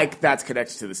feel know. like that's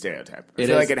connected to the stereotype. I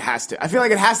feel is? like it has to. I feel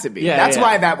like it has to be. Yeah, that's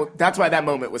why that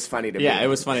moment was funny to me. Yeah, it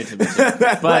was funny to me. Too.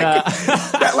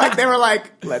 But like they were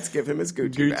like, let's give him his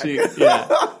Gucci back.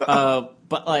 Yeah.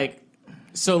 But like,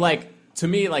 so like to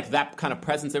me, like that kind of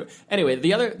presence. Anyway,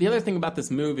 the other thing about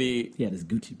this movie, Yeah, this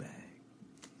Gucci bag.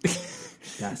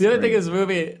 the other thing is this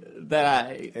movie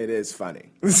that it is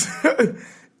funny.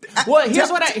 Well, here's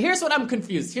what I'm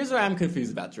confused. Here's what I'm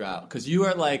confused about, Drow, because you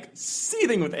are like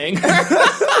seething with anger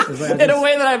in a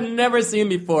way that I've never seen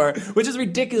before, which is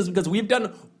ridiculous because we've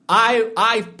done.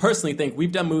 I personally think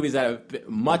we've done movies that have been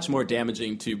much more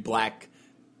damaging to black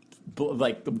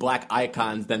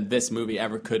icons than this movie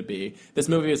ever could be. This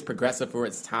movie is progressive for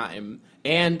its time,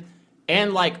 and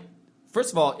like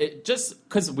first of all, it just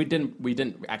because we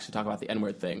didn't actually talk about the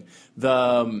N-word thing.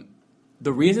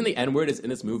 The reason the N-word is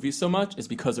in this movie so much is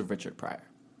because of Richard Pryor.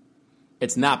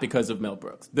 It's not because of Mel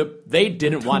Brooks. They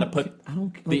didn't want to put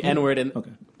the N-word in,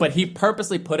 but he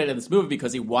purposely put it in this movie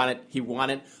because he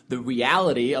wanted the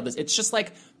reality of this. It's just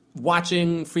like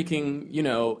watching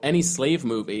freaking, any slave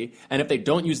movie, and if they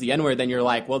don't use the N-word, then you're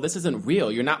like, well, this isn't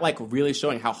real. You're not like really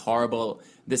showing how horrible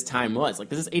this time was. Like,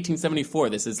 this is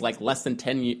 1874. This is like less than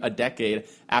a decade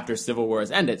after Civil War has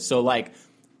ended. So like,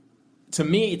 to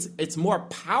me, it's more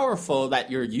powerful that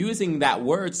you're using that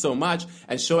word so much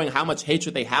and showing how much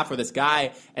hatred they have for this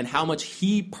guy and how much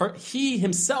he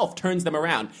himself turns them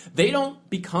around. They don't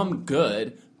become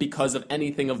good because of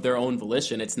anything of their own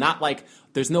volition. It's not like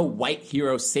there's no white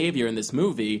hero savior in this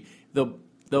movie. The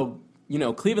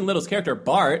Cleveland Little's character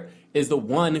Bart is the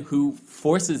one who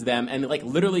forces them and like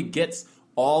literally gets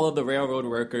all of the railroad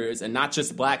workers and not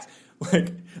just blacks,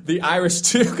 like the Irish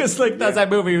too, because like that's that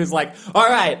movie. He was like, all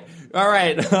right.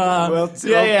 We'll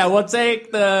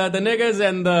take the niggas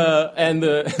and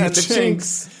the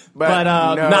chinks, but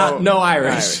no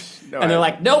Irish. And they're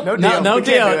like, nope, no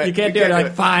deal. You can't do it. They're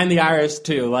like, fine, the Irish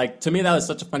too. Like, to me, that was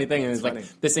such a funny thing. And it's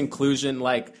like this inclusion,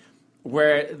 like,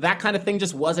 where that kind of thing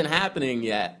just wasn't happening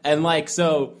yet. And like,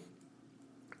 so,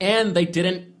 and they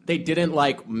didn't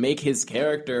like make his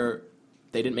character.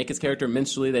 They didn't make his character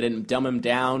minstrelly. They didn't dumb him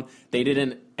down.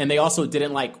 And they also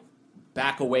didn't like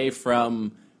back away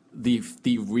from the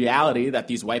reality that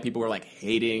these white people were like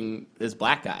hating this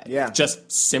black guy, just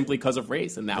simply because of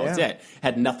race, and that was it.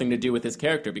 Had nothing to do with his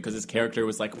character because his character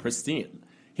was like pristine.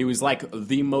 He was like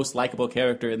the most likable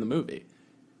character in the movie.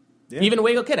 Yeah. Even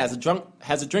Wago Kid has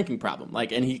a drinking problem,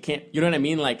 like, and he can't. You know what I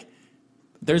mean? Like,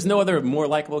 there's no other more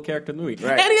likable character in the movie,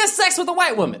 right. And he has sex with a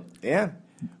white woman. Yeah.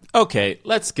 Okay,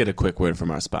 let's get a quick word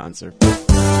from our sponsor.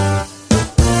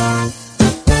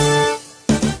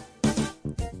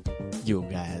 Yo,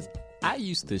 guys, I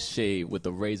used to shave with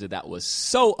a razor that was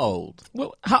so old.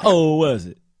 Well, how old was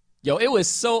it? Yo, it was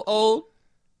so old.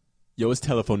 Yo, his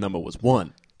telephone number was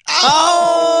 1.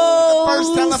 Oh, the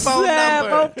first telephone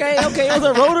number. Okay, it was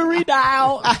a rotary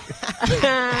dial.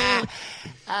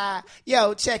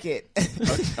 Yo, check it.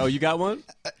 Oh, you got one?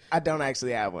 I don't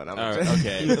actually have one.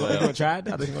 Okay. You gonna try it?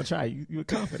 I think you're gonna try it. You were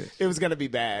confident. It was gonna be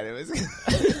bad.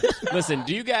 Listen,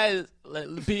 do you guys,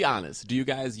 be honest, do you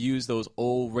guys use those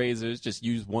old razors? Just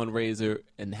use one razor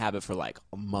and have it for like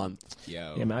a month?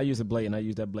 Yeah, man, I use a blade and I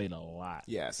use that blade a lot.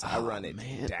 Yes, I run it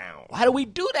down. Why do we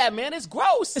do that, man? It's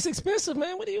gross. It's expensive,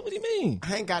 man. What do you mean?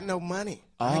 I ain't got no money.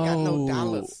 I ain't got no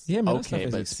dollars. Yeah, man. Okay,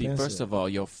 but see, first of all,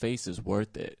 your face is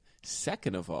worth it.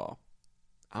 Second of all,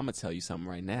 I'm going to tell you something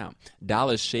right now.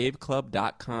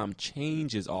 DollarShaveClub.com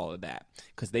changes all of that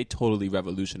because they totally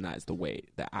revolutionized the way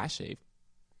that I shave.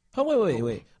 Oh,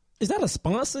 wait. Is that a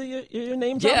sponsor your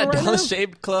name? Yeah, right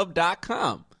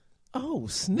DollarShaveClub.com. Oh,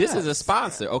 snap. This is a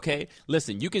sponsor, okay?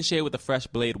 Listen, you can shave with a fresh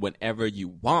blade whenever you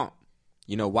want.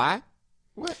 You know why?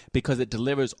 What? Because it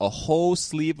delivers a whole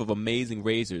sleeve of amazing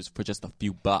razors for just a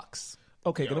few bucks.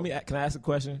 Okay, can I ask a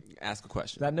question? Ask a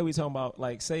question. I know we're talking about,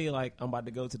 like, say, like, I'm about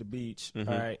to go to the beach, all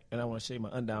right, and I want to shave my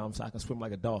underarm so I can swim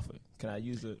like a dolphin. Can I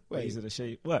use the razor to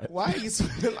shave? What? Why are you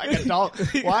swimming like a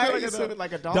dolphin? Why are you swimming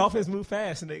like a dolphin? Dolphins move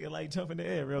fast and they can, like, jump in the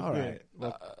air real good.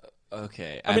 Right.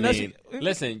 Okay. I mean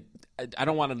listen, I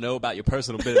don't want to know about your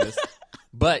personal business,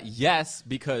 but yes,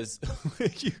 because,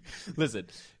 this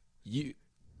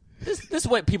is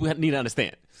what people need to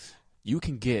understand. You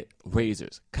can get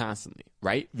razors constantly,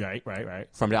 right? Right.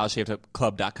 From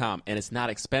DollarShaveClub.com, and it's not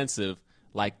expensive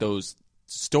like those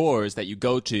stores that you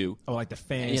go to. Oh, like the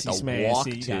fancy you have to smashy. walk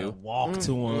You to. gotta walk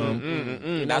to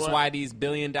them. That's why these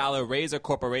billion-dollar razor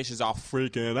corporations are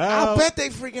freaking out. I bet they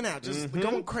freaking out, just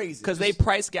going crazy. Because they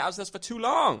price gouged us for too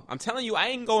long. I'm telling you, I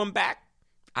ain't going back.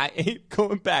 I ain't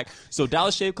going back. So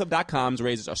DollarShaveClub.com's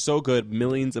razors are so good,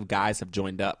 millions of guys have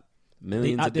joined up.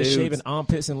 Millions out of there dudes. shaving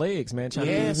armpits and legs, man. Trying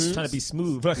to be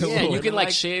smooth. Like Yeah, you can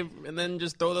like shave and then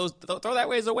just throw that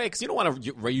razor away because you don't want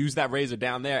to reuse that razor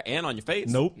down there and on your face.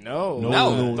 Nope. No,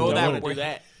 throw that where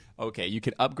that. Okay, you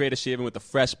can upgrade a shaving with a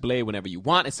fresh blade whenever you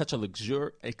want. It's such a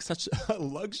luxury. It's such a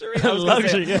luxury. A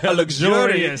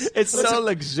luxurious. It's so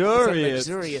luxurious.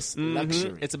 Luxurious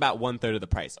luxury. It's about 1/3 of the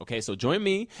price. Okay, so join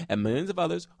me and millions of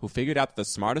others who figured out that the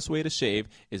smartest way to shave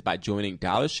is by joining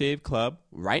Dollar Shave Club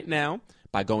right now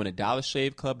by going to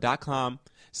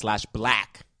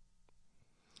DollarShaveClub.com/black.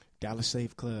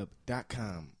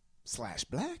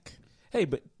 DollarShaveClub.com/black. Hey,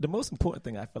 but the most important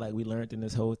thing I feel like we learned in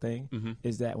this whole thing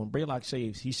is that when Braylock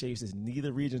shaves, he shaves his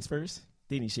neither regions first,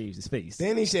 then he shaves his face.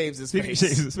 Then he shaves his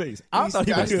face. I thought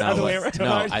he would go the other way around.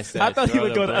 No, I said I thought he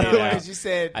would go the other way. You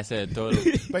said, I said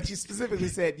totally. but you specifically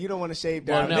said you don't want to shave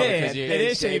Well, down no, there. because you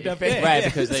then shaved up there. Right,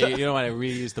 because you don't want to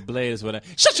reuse the blades. Whatever.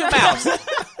 Shut your mouth.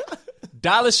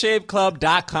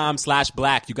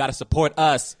 DollarShaveClub.com/black. You got to support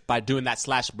us by doing that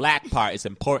 /black part. It's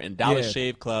important.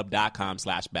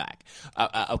 DollarShaveClub.com/black.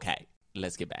 Okay,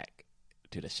 let's get back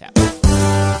to the show.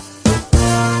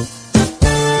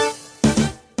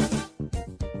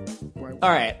 All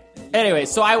right. Anyway,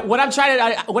 so what I'm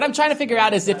trying to figure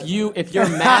out is if you're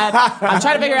mad. I'm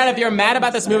trying to figure out if you're mad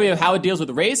about this movie of how it deals with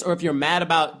race, or if you're mad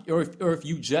about, or if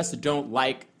you just don't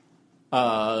like.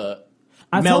 I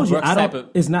Mel told you, Brooks I type don't.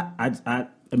 of- It's not. I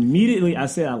immediately I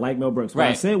said I like Mel Brooks. What I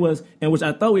Right. said was, and which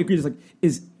I thought we agreed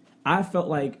is I felt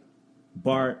like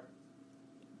Bart.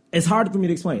 It's hard for me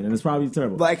to explain, and it's probably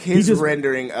terrible. Like his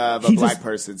rendering of a black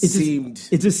person seemed.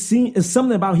 It just seemed. It's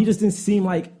something about he just didn't seem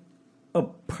like a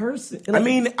person. Like, I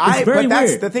mean, it's very but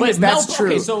that's weird. the thing But is that's Mel- true.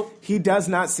 okay, so- he does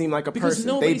not seem like a Because person.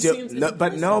 nobody They do, seems no, as a but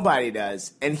person. nobody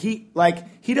does, and he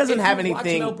doesn't have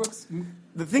anything.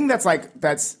 The thing that's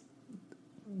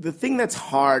the thing that's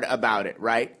hard about it,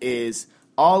 right, is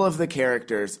all of the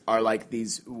characters are like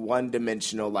these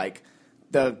one-dimensional, like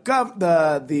the Mel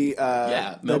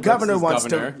Brooks governor is wants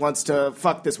governor. to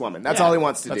fuck this woman. That's all he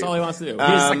wants to do. That's all he wants to do. He's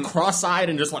like cross-eyed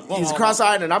and just like He's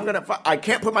cross-eyed, and I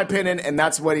can't put my pin in, and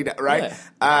that's what he does, right?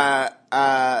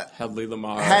 Hedley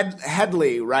Lamar.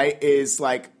 Headley, right, is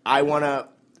like I want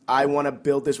to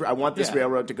build this. I want this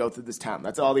railroad to go through this town.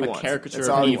 That's all he wants. caricature That's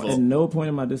of all he evil. wants. At no point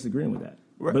am I disagreeing with that.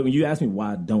 But when you ask me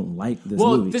why I don't like this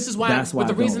Well, movie, this is why. that's why But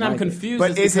the I don't reason I'm like it. confused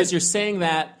But is is because it- you're saying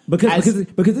that Because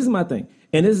this is my thing,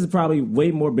 and this is probably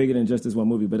way more bigger than just this one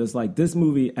movie. But it's like this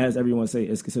movie, as everyone say,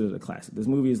 is considered a classic. This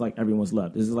movie is like everyone's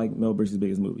loved. This is like Mel Brooks'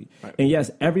 biggest movie. Right. And yes,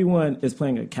 everyone is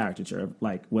playing a caricature of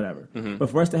like whatever. Mm-hmm.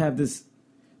 But for us to have this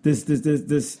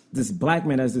black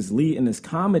man as this lead in this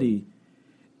comedy,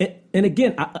 and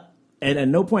again, and at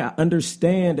no point I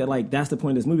understand that like that's the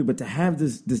point of this movie. But to have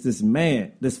this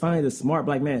man, this smart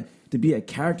black man, to be a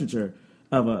caricature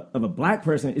of a black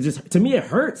person, it just, to me, it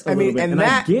hurts a little bit, and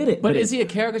I get it. But is he a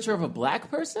caricature of a black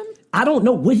person? I don't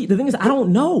know what the thing is. I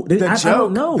don't know. I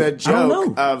don't know. The I don't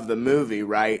joke know. of the movie,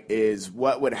 right, is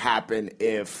what would happen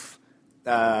if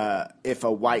a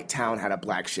white town had a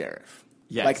black sheriff.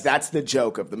 Yes. Like that's the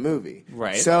joke of the movie.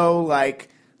 Right. So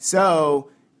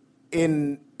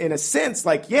in a sense,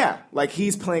 like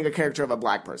he's playing a character of a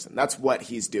black person. That's what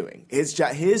he's doing. His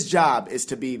job is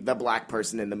to be the black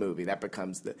person in the movie. That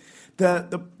becomes the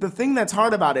thing that's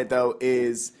hard about it though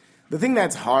is the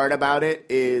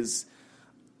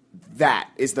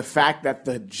fact that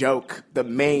the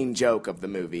main joke of the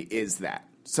movie is that.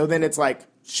 So then it's like,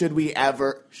 should we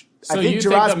ever? So I think you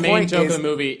Gerard's think the main point joke is, of the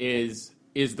movie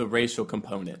is the racial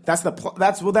component? that's the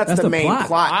main plot.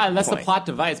 plot. That's point. the plot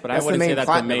device, but That's I wouldn't the say main that's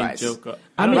plot the main device. joke.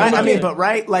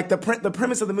 Like the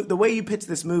premise of the way you pitch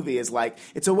this movie is like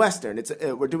it's a western.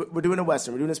 We're doing a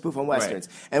western. We're doing a spoof on westerns,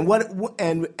 Right.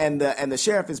 and the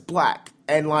sheriff is black,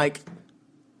 and like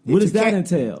What if does you that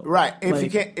can't- entail? Right.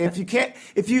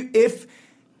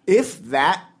 If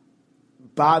that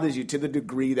bothers you to the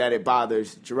degree that it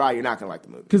bothers Gerard, you're not gonna like the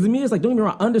movie. Because to me, it's like, don't get me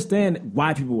wrong, I understand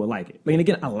why people would like it. Like, and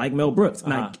again, I like Mel Brooks,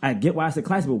 and I get why it's a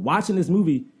classic. But watching this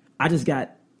movie, I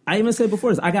even said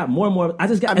before this, I got more and more. I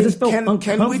just felt uncomfortable.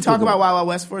 Can we talk about Wild Wild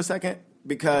West for a second?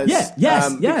 Because yes.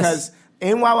 Because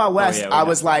in Wild Wild West, yeah, we I have.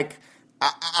 was like,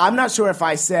 I'm not sure if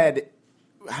I said,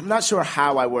 I'm not sure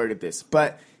how I worded this,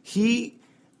 but he.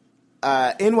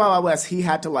 In Wild Wild West, he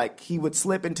had to he would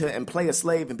slip into and play a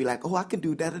slave and be like, oh, I can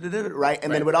do da da da da, right?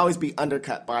 And then it would always be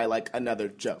undercut by like another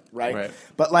joke, right?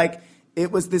 But like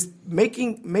it was this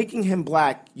making him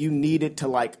black. You needed to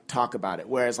like talk about it,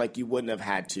 whereas like you wouldn't have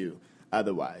had to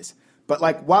otherwise. But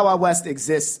like Wild Wild West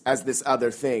exists as this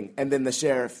other thing, and then the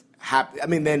sheriff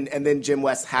then Jim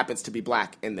West happens to be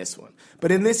black in this one.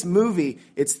 But in this movie,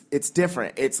 it's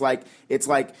different. It's like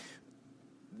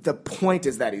the point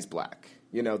is that he's black.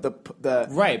 You know, the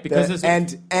right, because and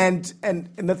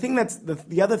the thing that's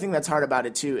the other thing that's hard about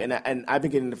it too, and I've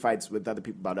been getting into fights with other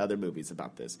people about other movies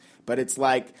about this, but it's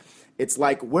like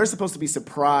we're supposed to be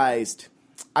surprised.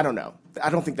 I don't know. I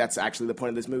don't think that's actually the point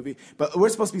of this movie, but we're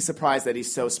supposed to be surprised that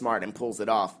he's so smart and pulls it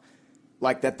off.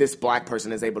 Like that this black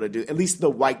person is able to do. At least the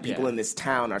white people in this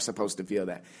town are supposed to feel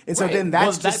that. And so then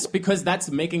that's because that's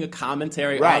making a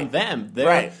commentary on them.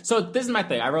 Right. So this is my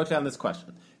thing. I wrote down this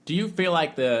question. Do you feel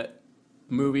like the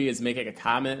movie is making a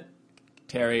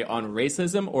commentary on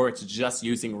racism, or it's just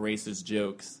using racist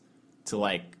jokes to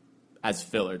like as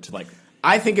filler to like?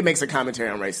 I think it makes a commentary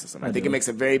on racism. I think it makes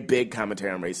a very big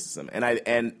commentary on racism,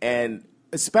 and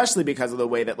especially because of the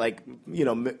way that like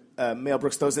Mel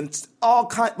Brooks throws in all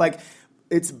kind like.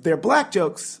 They're black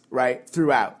jokes, right,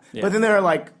 throughout. Yeah. But then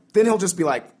then he'll just be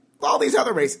like, all these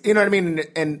other races, you know what I mean?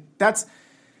 And that's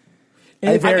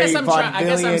a very I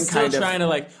guess I'm still trying to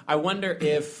like, I wonder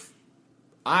if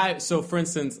so for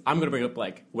instance, I'm going to bring up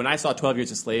like, when I saw 12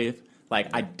 Years a Slave, like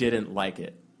I didn't like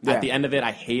it. Yeah. At the end of it,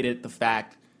 I hated the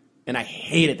fact, and I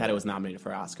hated that it was nominated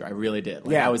for an Oscar. I really did.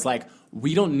 Like, I was like,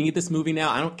 we don't need this movie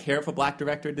now. I don't care if a black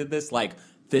director did this. Like,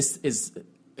 it's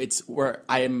where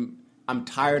I'm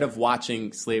tired of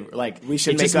watching slavery. Like we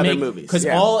should make other movies because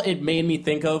all it made me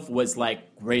think of was like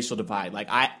racial divide. Like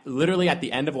I literally at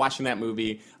the end of watching that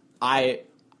movie,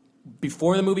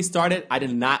 before the movie started, I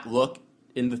did not look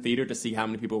in the theater to see how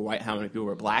many people were white, how many people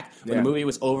were black. When the movie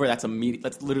was over, that's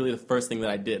literally the first thing that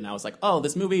I did, and I was like, oh,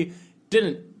 this movie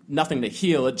nothing to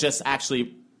heal. It just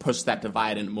actually pushed that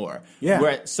divide in more.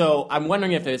 Yeah. So I'm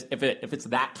wondering if it's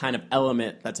that kind of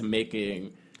element that's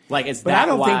making. Like, is but that I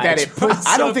don't why think that it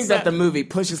I don't think that the movie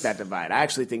pushes that divide. I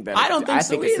actually think that I don't think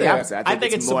so it's either. the opposite. I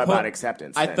think it's more about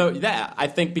acceptance. I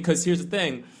think because here's the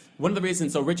thing. One of the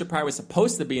reasons, so Richard Pryor was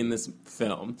supposed to be in this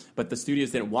film, but the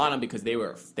studios didn't want him because they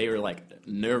were like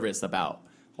nervous about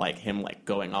like him like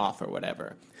going off or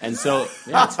whatever. And so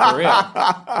yeah, it's for real.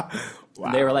 Wow.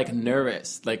 They were like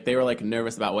nervous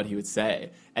about what he would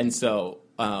say. And so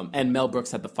and Mel Brooks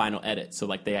had the final edit, so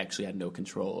like they actually had no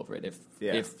control over it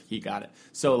if he got it.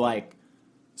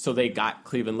 So they got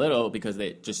Cleveland Little because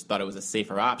they just thought it was a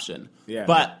safer option. Yeah.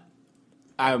 But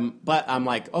I'm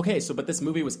like, okay, but this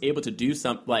movie was able to do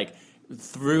something like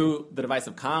through the device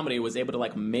of comedy was able to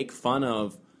like make fun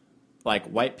of like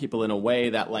white people in a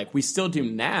way that like we still do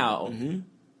now. Mm-hmm.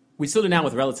 We still do now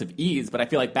with relative ease, but I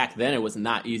feel like back then it was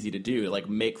not easy to do, like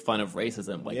make fun of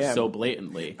racism so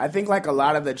blatantly. I think like a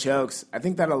lot of the jokes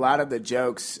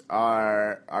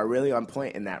are really on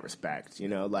point in that respect. You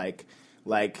know,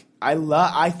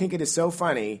 I think it is so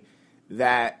funny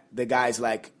that the guy's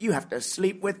like, you have to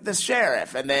sleep with the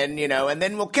sheriff, and then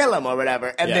we'll kill him or whatever,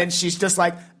 and then she's just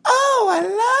like, oh, I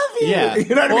love you. Yeah.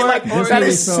 You know what I mean? Like that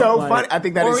is so funny. I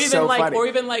think that is so funny. Or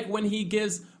even like when he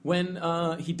does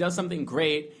something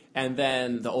great. And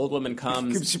then the old woman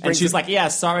comes, and she's like, yeah,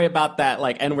 sorry about that,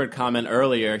 like, N-word comment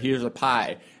earlier. Here's a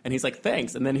pie. And he's like,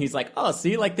 thanks. And then he's like, oh,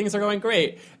 see, like, things are going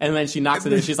great. And then she knocks it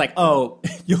in, and she's like, oh,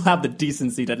 you'll have the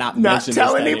decency to not mention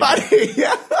tell this anybody.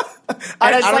 Yeah.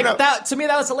 And it's like, that, to me,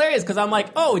 that was hilarious, because I'm like,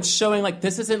 oh, it's showing, like,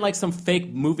 this isn't, like, some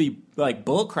fake movie, like,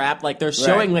 bull crap. Like, they're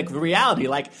showing, like, the reality.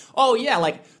 Like, oh, yeah,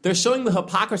 like, they're showing the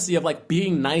hypocrisy of, like,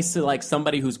 being nice to, like,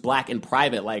 somebody who's black in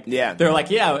private. Like, they're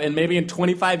like, yeah, and maybe in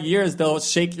 25 years, they'll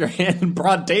shake your hand in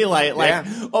broad daylight. Like,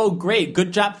 oh, great,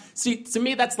 good job. See, to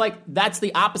me, that's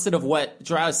the opposite of what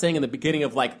Gerard was saying in the beginning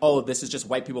of, like, oh, this is just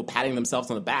white people patting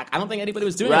themselves on the back. I don't think anybody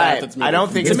was doing that. After I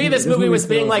don't think to me, this movie was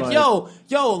being like, yo,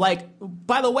 like,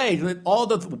 by the way, all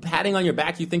the patting on your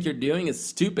back you think you're doing is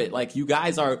stupid. Like, you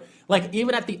guys are, like,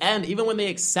 even at the end, even when they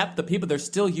accept the people, they're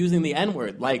still using the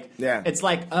N-word. Like, it's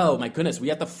like, oh, my goodness, we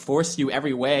have to force you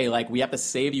every way. Like, we have to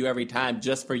save you every time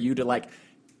just for you to, like,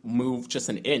 move just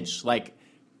an inch. Like,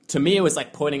 to me, it was,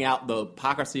 like, pointing out the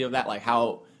hypocrisy of that, like,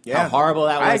 how horrible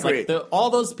that was. I agree. Like, all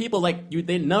those people, like,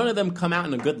 none of them come out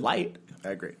in a good light. I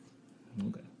agree.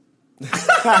 Okay.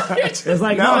 It's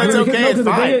like it's okay.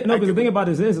 Because the thing about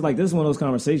this is like this is one of those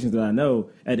conversations that I know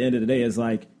at the end of the day is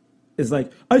like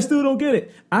I still don't get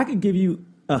it. I could give you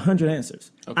 100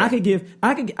 answers. Okay.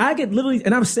 I could literally,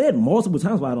 and I've said multiple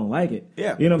times why I don't like it.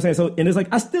 Yeah, you know what I'm saying. So and it's like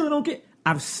I still don't get.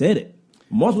 I've said it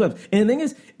multiple times. And the thing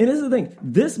is, and this is the thing.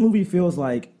 This movie feels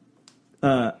like.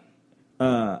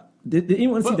 Did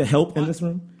anyone see The Help in this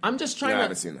room? I'm just trying No, I to.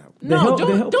 haven't seen that. No,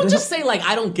 They help- don't they just say like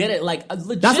I don't get it. Like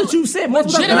legit, That's what you said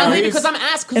multiple times. legitimately No, because I'm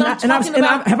asking. And, Because I'm talking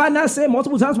about. have I not said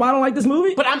multiple times why I don't like this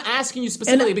movie? But I'm asking you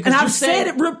specifically because and you I've said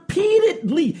it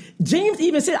repeatedly. James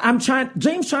even said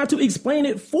James tried to explain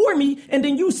it for me, and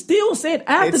then you still said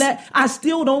after that I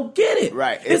still don't get it.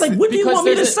 Right. It's like, what do you because want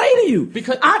me to there's say to you?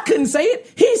 because- I couldn't say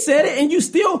it. He said it, and you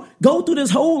still go through this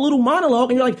whole little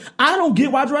monologue, and you're like, I don't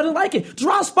get why Gerard doesn't like it.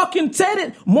 Gerard's fucking said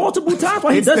it multiple times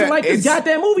why he doesn't like this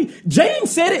goddamn movie.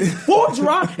 James said it for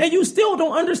Gerard, and you still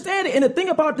don't understand it. And the thing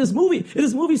about this movie is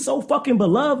this movie's so fucking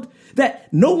beloved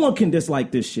that no one can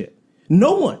dislike this shit.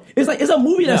 No one. It's like it's a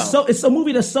movie that's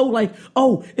so like,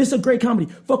 oh, it's a great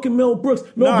comedy. Fucking Mel Brooks.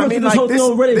 Mel Brooks did this whole thing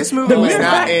on Reddit. This movie was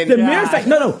not the mere fact.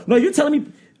 No. You're telling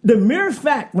me the mere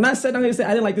fact when I sat down here and said I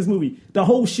didn't like this movie, the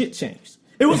whole shit changed.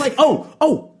 It was like,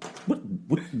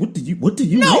 what do you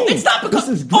mean? No, it's not because.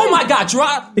 This is great. Oh my God,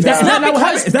 Gerard! Is that not not what because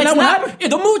happened? Is that not what happened? Yeah,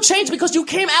 the mood changed because you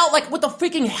came out like with a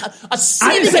freaking I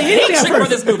seething didn't say anything at hatred for first.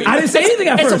 this movie. I didn't say anything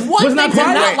at It's first. one Was thing not to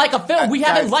quiet. not like a film. We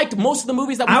haven't Guys. liked most of the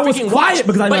movies that we I was freaking quiet watched.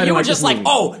 because I but didn't you like were just this like, movie.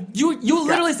 oh, you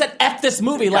literally said F this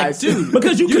movie, like, Guys. dude,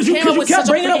 Because you came up with kept such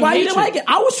a bringing up freaking why you didn't hatred. like it.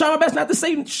 I was trying my best not to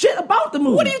say shit about the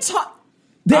movie. What are you talking?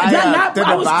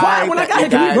 I was quiet when I got here.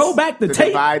 Can we roll back the tape?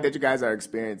 divide that you guys are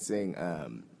experiencing,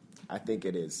 I think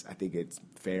it is. I think it's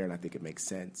fair, and I think it makes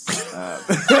sense.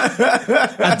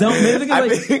 I don't. Maybe I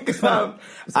like, think because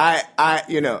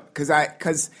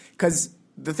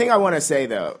the thing I want to say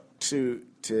though to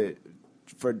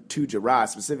Gerard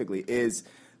specifically is,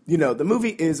 the movie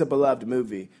is a beloved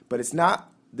movie, but it's not.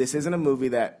 This isn't a movie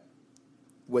that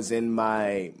was in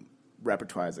my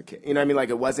repertoire as a kid. You know what I mean? Like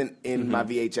it wasn't in my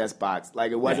VHS box.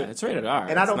 Like it wasn't. Yeah, it's rated R.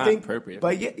 And I don't not think appropriate.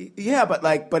 But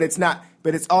but it's not.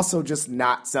 But it's also just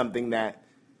not something that.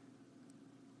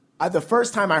 The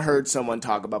first time I heard someone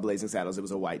talk about Blazing Saddles, it was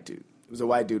a white dude. It was a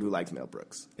white dude who likes Mel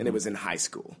Brooks, and it was in high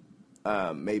school,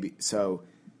 maybe. So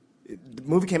the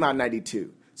movie came out in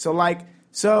 '92.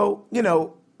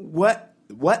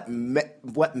 What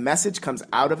message comes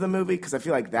out of the movie? Because I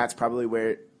feel like that's probably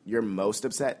where you're most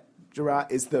upset, Gerard.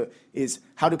 Is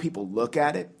how do people look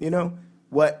at it?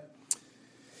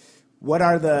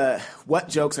 What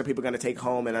jokes are people going to take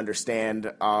home and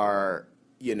understand are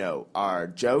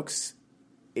jokes?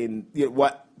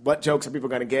 What jokes are people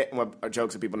going to get and what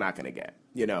jokes are people not going to get,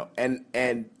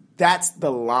 and that's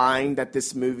the line that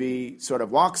this movie sort of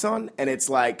walks on. And it's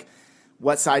like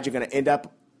what side you're going to end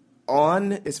up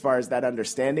on as far as that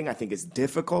understanding, I think is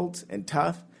difficult and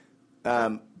tough.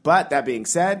 But that being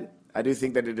said, I do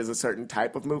think that it is a certain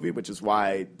type of movie, which is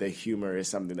why the humor is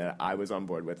something that I was on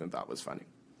board with and thought was funny.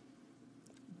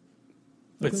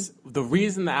 But the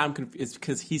reason that I'm confused is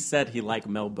because he said he liked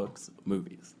Mel Brooks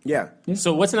movies. Yeah.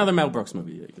 So what's another Mel Brooks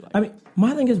movie that you like? I mean,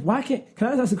 my thing is, can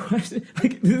I ask a question?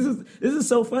 Like, this is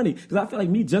so funny because I feel like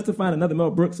me justifying another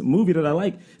Mel Brooks movie that I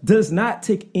like does not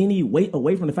take any weight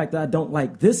away from the fact that I don't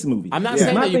like this movie. I'm not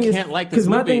saying that you can't like this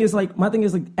movie. Because my thing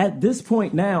is like at this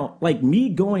point now, like me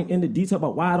going into detail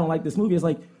about why I don't like this movie is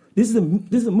like. This is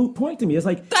a moot point to me. It's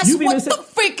like that's what the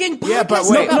freaking podcast. Yeah, but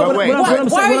wait,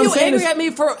 why are you angry at me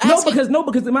for asking? No,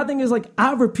 because my thing is like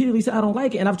I repeatedly said I don't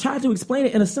like it, and I've tried to explain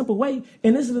it in a simple way.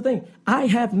 And this is the thing: I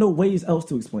have no ways else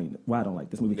to explain why I don't like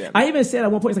this movie. Yeah. I even said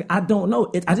at one point, it's like I don't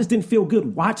know. I just didn't feel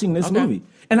good watching this movie,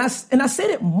 and I said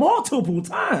it multiple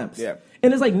times. Yeah.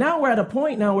 And it's like now we're at a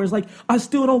point now where it's like I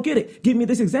still don't get it. Give me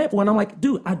this example, and I'm like,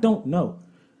 dude, I don't know.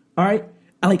 All right,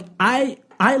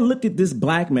 I looked at this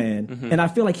black man, and I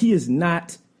feel like he's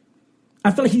not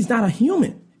a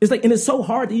human. It's like, and it's so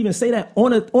hard to even say that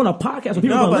on a podcast when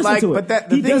people don't listen to it. But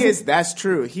the thing is, that's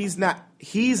true. He's not,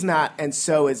 and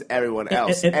so is everyone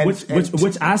else.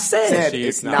 Which I said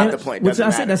it's not the point. Which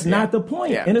I said that's not the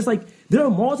point. Yeah. And it's like there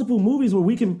are multiple movies where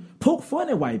we can poke fun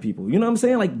at white people. You know what I'm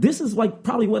saying? Like this is like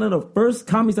probably one of the first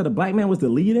comedies that a black man was the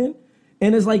lead in,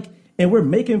 and it's like, and we're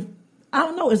making. I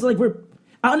don't know. It's like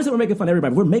I understand we're making fun of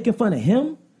everybody. We're making fun of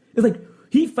him. It's like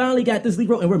he finally got this lead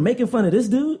role, and we're making fun of this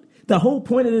dude. The whole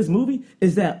point of this movie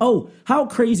is that, how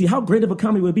great of a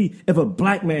comedy would it be if a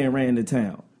black man ran to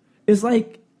town. It's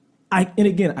like, I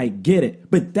get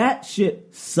it, but that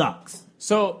shit sucks.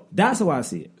 So that's how I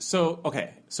see it. So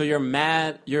okay, so you're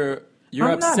mad. You're I'm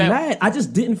upset. not mad. I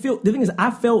just didn't feel. The thing is,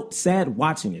 I felt sad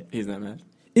watching it. He's not mad.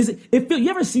 You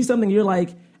ever see something you're like,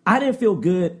 I didn't feel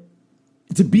good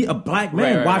to be a black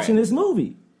man watching this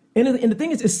movie. And the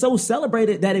thing is, it's so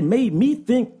celebrated that it made me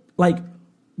think, like,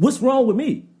 what's wrong with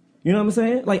me? You know what I'm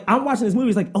saying? Like, I'm watching this movie.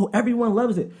 It's like, oh, everyone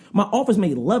loves it. My office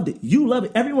mate loved it. You love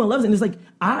it. Everyone loves it. And it's like,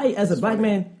 I, as a black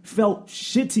man, felt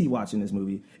shitty watching this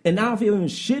movie. And now I feel even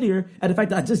shittier at the fact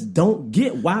that I just don't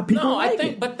get why people like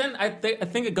it. But then I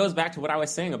think it goes back to what I was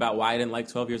saying about why I didn't like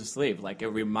 12 Years a Slave. Like, it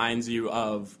reminds you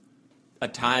of a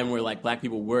time where, like, black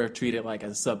people were treated, like,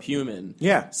 as subhuman.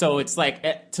 Yeah. So it's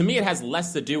like, to me, it has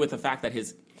less to do with the fact that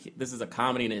this is a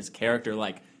comedy and his character,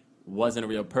 like, wasn't a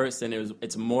real person.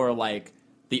 It's more like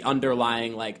the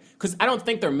underlying, like, because I don't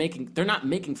think they're not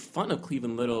making fun of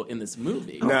Cleveland Little in this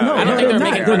movie. No. I don't think they're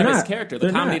making fun of his not. character.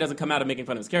 The comedy doesn't come out of making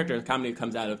fun of his character. The comedy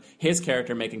comes out of his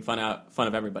character making fun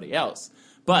of everybody else.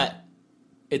 But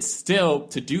it's still,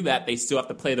 to do that, they still have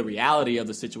to play the reality of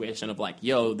the situation of, like,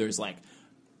 yo, there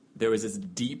was this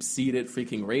deep-seated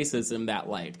freaking racism that,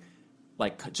 like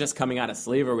just coming out of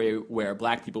slavery, where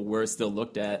black people were still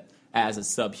looked at as a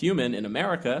subhuman in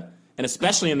America, and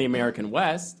especially in the American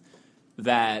West.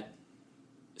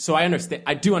 So I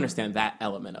do understand that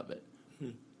element of it.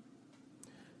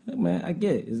 Man, I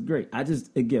get it. It's great. I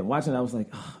just, again, watching it, I was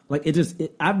like,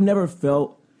 I've never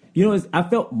felt, I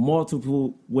felt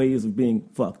multiple ways of being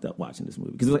fucked up watching this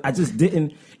movie. Because like, I just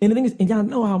didn't, and the thing is, and y'all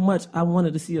know how much I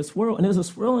wanted to see a swirl, and there was a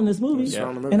swirl in this movie,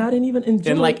 and I didn't even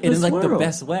enjoy the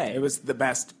best way. It was the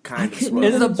best kind of swirl.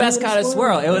 It was the best kind of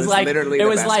swirl. It was like, literally the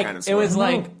best kind of swirl. It was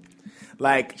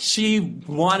like she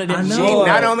wanted it more.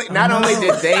 Not only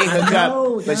did they hook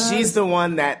up, but she's the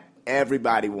one that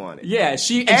everybody wanted. Yeah,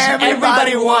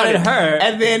 everybody wanted her,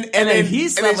 and then she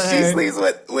sleeps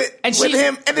with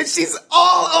him, and then she's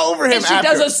all over him. And she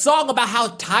does a song about how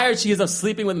tired she is of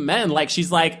sleeping with men. Like,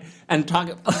 she's like, and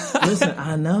talking. Listen,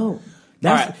 I know.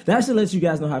 That should let you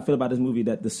guys know how I feel about this movie.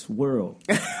 That the swirl,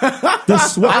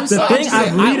 what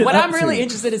I'm really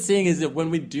interested in seeing is that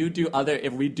when we do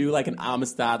if we do like an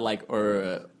Amistad, like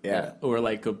or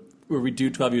like where we do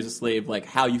 12 Years a Slave, like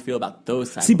how you feel about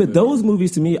those types. See, but those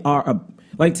movies to me are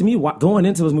going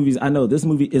into those movies, I know this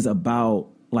movie is about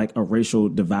like a racial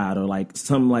divide or like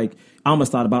some like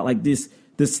Amistad about like this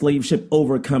slave ship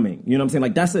overcoming. You know what I'm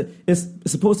saying? Like it's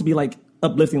supposed to be like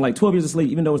uplifting, like 12 Years a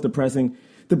Slave, even though it's depressing.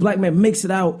 The black man makes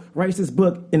it out, writes this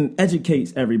book, and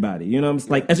educates everybody. You know what I'm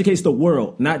saying? Like, educates the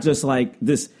world, not just like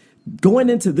this. Going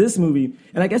into this movie,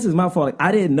 and I guess it's my fault. Like,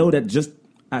 I didn't know that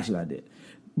actually I did.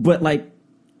 But like,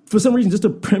 for some reason, just the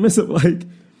premise of like,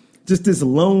 just this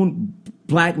lone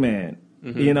black man,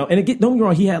 you know, and don't get me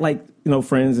wrong, he had like,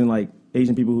 friends and like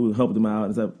Asian people who helped him out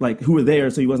and stuff, like who were there,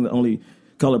 so he wasn't the only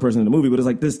colored person in the movie. But it's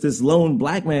like this lone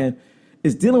black man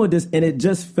is dealing with this, and it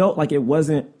just felt like it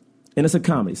wasn't. And it's a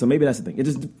comedy, so maybe that's the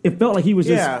thing. It felt like he was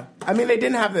just... Yeah, I mean,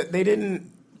 and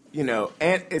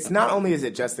it's not only is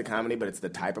it just the comedy, but it's the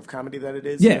type of comedy that it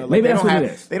is. Yeah, maybe that's what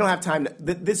it is. They don't have time to...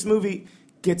 This movie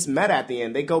gets meta at the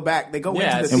end. They go into the and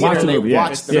theater watch and they movie,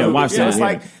 watch the movie. Watch It's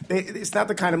like, it's not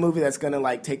the kind of movie that's going to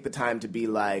like take the time to be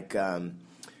like,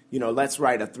 let's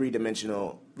write a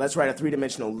three-dimensional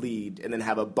lead and then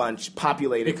have a bunch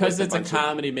populated. Because it's a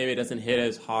comedy, maybe it doesn't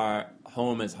hit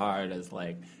home as hard as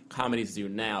like comedies do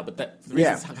now, but the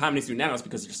reason comedies do now is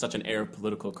because there's such an air of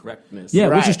political correctness. Yeah,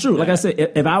 which is true. Like I said,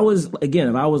 if I was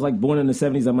like born in the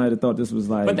 70s, I might have thought this was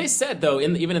like... But they said, though,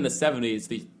 even in the 70s,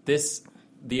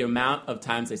 the amount of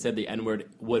times they said the N-word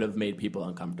would have made people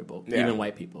uncomfortable, even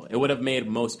white people. It would have made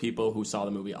most people who saw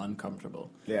the movie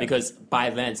uncomfortable. Yeah. Because by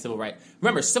then, civil rights...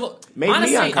 Remember,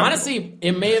 honestly,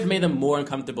 it may have made them more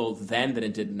uncomfortable then than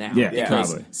it did now. Yeah,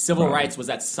 because probably. Civil rights was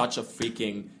at such a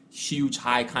freaking huge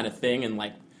high kind of thing, and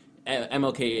like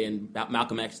MLK and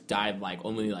Malcolm X died like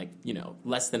only like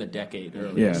less than a decade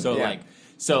earlier. Yeah.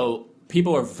 So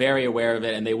people were very aware of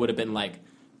it, and they would have been like,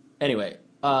 anyway.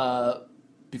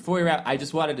 Before we wrap, I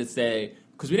just wanted to say,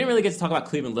 because we didn't really get to talk about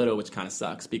Cleveland Little, which kind of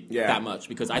sucks that much,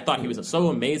 because I thought he was so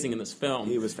amazing in this film.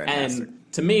 He was fantastic.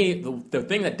 And to me, the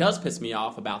thing that does piss me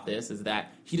off about this is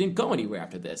that he didn't go anywhere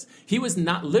after this. He was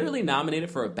not literally nominated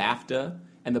for a BAFTA,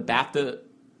 and the BAFTA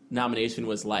nomination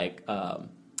was like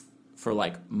for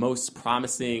like most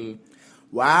promising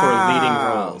for leading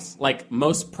roles, like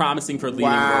most promising for leading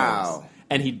roles,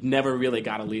 and he never really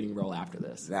got a leading role after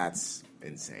this. That's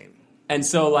insane. And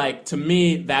so, like, to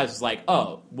me, that's like,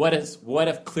 oh, what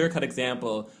a clear-cut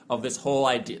example of this whole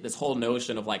idea, this whole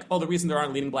notion of like, oh, the reason there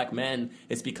aren't leading black men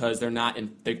is because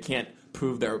they can't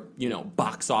prove their,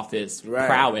 box office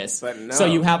prowess. But no. So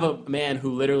you have a man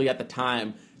who literally at the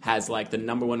time has like the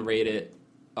number one rated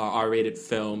R-rated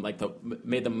film, like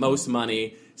made the most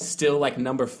money, still like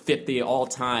number 50 all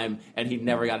time, and he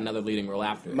never got another leading role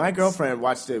after it. My girlfriend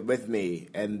watched it with me,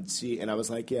 and I was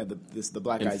like, "Yeah, the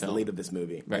black guy's the lead of this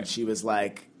movie." Right. And she was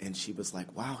like,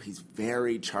 "Wow, he's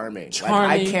very charming. Charming.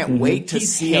 Like, I can't wait to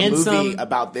He's see handsome. a movie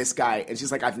about this guy." And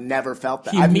she's like, "I've never felt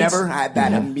that. He I've meets- never had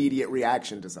that immediate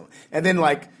reaction to someone." And then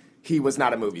like. He was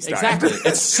not a movie star. Exactly.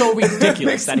 It's so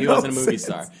ridiculous that he no wasn't a movie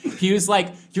sense. star. He was like,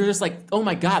 you're just like, oh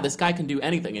my God, this guy can do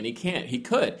anything, and he can't. He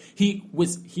could. He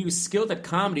was skilled at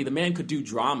comedy. The man could do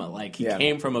drama. Like he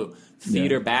came from a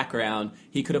theater background.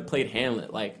 He could have played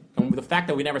Hamlet. Like and the fact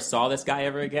that we never saw this guy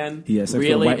ever again. He had sex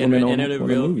really with a white woman on a the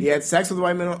real. movie. He had sex with a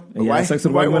white man. He had sex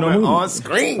with a white woman on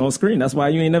screen. On screen. That's why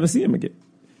you ain't never see him again.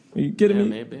 Are you kidding me?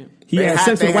 Maybe. He had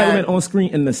sex with a white woman on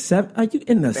screen in the Are you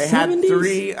in the 70s? They had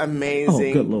 3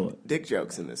 amazing good Lord. dick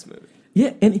jokes in this movie.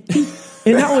 Yeah, and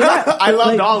not only that, I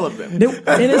loved all of them. And it's like,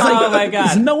 Oh my God.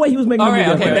 There's no way he was making All a right,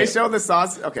 movie. okay, like They that. show the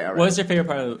sauce. Okay, all right. What was your favorite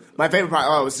part of My favorite part.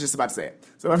 Oh, I was just about to say it.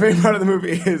 So my favorite part of the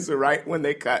movie is right when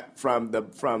they cut from the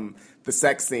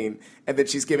sex scene, and then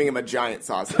she's giving him a giant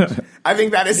sausage. I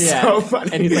think that is so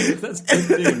funny. And he's like, that's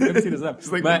 15 is up. It's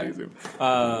like, But,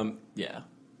 yeah.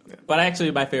 But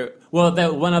actually, my favorite. Well,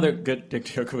 that one other good dick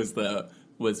joke was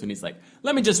when he's like,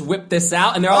 "Let me just whip this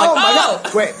out," and they're all Oh like, my "Oh,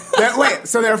 god! Wait.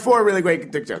 So there are 4 really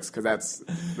great dick jokes because that's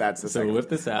the So second. whip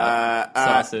this out,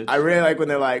 sausage." I really like when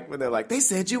they're like, they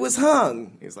said you was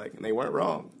hung. He's like, and they weren't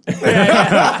wrong. It's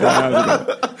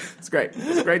great.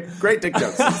 It's great dick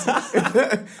jokes.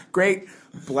 Great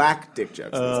black dick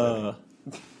jokes.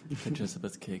 He dressed up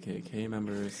as KKK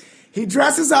members. He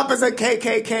dresses up as a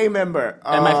KKK member.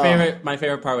 And my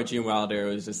favorite part with Gene Wilder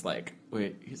was just like,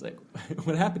 he's like,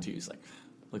 "What happened to you?" He's like,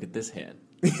 "Look at this hand,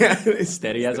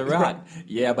 steady as a rock."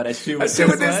 Yeah, but I shoot with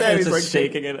this hand. It's just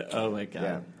shaking it. Oh my god,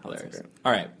 Yeah, hilarious!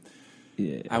 All right,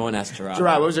 Yeah. I won't ask Gerard.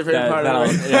 Gerard, what was your favorite part of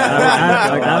the movie?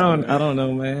 I don't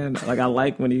know, man. Like I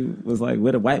like when he was like,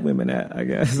 "Where the white women at?" I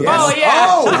guess. Oh yeah.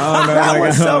 Oh, know, that like,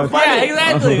 was so funny. Yeah,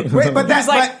 exactly. Wait, but He was that's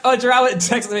like, Gerard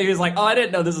texted me. He was like, "Oh, I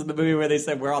didn't know this is the movie where they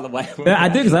said we're all the white women." Yeah, I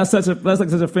did because that's like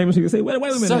such a famous. You can say, "Where the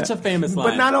white women Such at?" a famous line.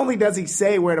 But not only does he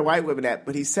say where the white women at,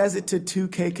 but he says it to 2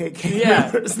 KKK Yeah.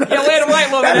 members. Yeah, where the white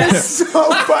women That at? is so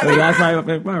Like, funny. that's my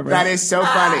favorite part, bro. That is so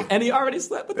funny. And he already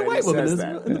slept with the And white he woman in says the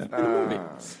that. movie.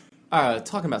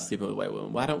 Talking about sleeping with white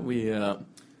women, why don't we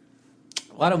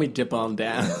dip on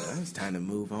down It's time to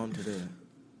move on to the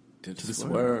this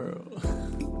world?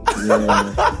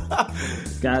 Yeah.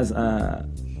 Guys, I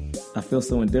feel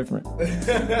so indifferent.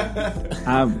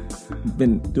 I've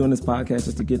been doing this podcast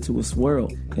just to get to a swirl,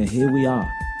 and here we are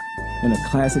in a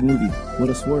classic movie with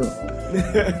a swirl.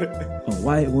 A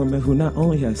white woman who not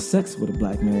only has sex with a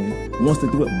black man, wants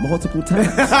to do it multiple times,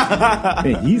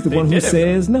 and he's the one who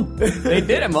says no. They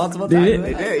did it multiple They times. did.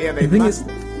 They did, yeah, they The thing must.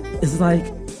 is, it's like,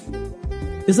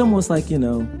 it's almost like,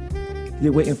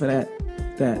 you're waiting for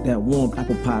that warm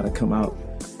apple pie to come out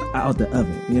the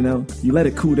oven, You let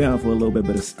it cool down for a little bit,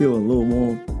 but it's still a little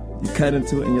warm. You cut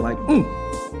into it and you're like,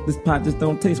 this pie just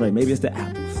don't taste right. Maybe it's the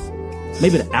apples.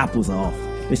 Maybe the apples are off.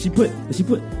 Did she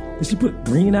put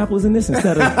green apples in this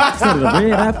instead of the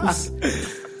red apples?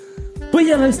 But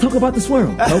yeah, let's talk about the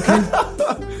swirl, okay?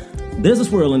 There's a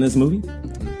swirl in this movie.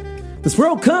 The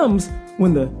swirl comes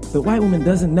when the white woman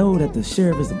doesn't know that the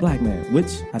sheriff is the black man,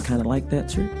 which I kind of like that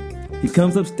trick. He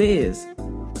comes upstairs,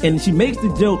 and she makes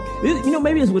the joke.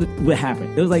 Maybe it's what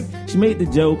happened. It was like she made the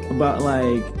joke about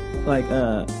like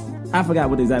I forgot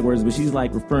what the exact words, but she's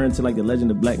like referring to like the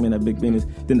legend of black men at Big Venus.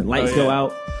 Then the lights go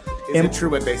out. Is it true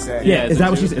what they said? Yeah, is that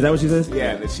what she says?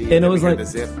 Yeah, that she and it was like, the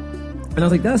zip. and I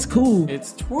was like, that's cool.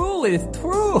 It's true. It's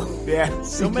true. Yeah,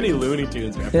 So many Looney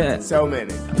Tunes references. Yeah. so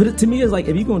many. But to me, it's like,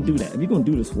 if you're gonna do that, if you're gonna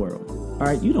do the swirl, all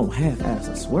right, you don't half-ass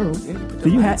a swirl. Do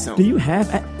you have?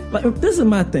 Like, this is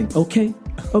my thing, okay?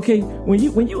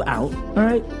 When you out, all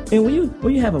right, and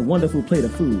when you have a wonderful plate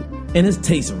of food and it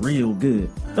tastes real good,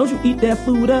 don't you eat that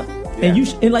food up? And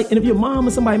and if your mom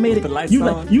or somebody made it, you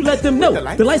let them know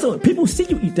the lights on. People see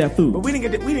you eat that food. But we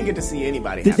didn't get to see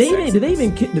anybody. Did have sex.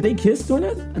 did they kiss during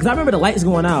that? Because I remember the lights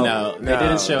going out. No, they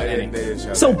didn't show any. They didn't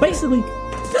show So that. basically,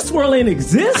 this swirl ain't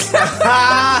exist.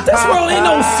 This swirl ain't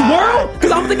no swirl.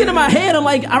 Because I'm thinking in my head, I'm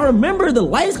like, I remember the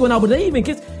lights going out, but they even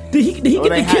kiss. Did he get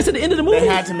the kiss at the end of the movie? They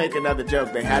had to make another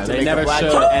joke. They had to they make never a black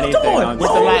showed joke. anything on With the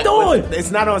screen. light- What are you with- doing?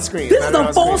 It's not on screen. This It's is not a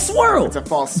on false screen. swirl. It's a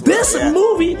false swirl. This yeah.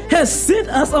 movie has sent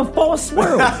us a false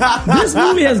swirl. This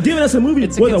movie has given us a movie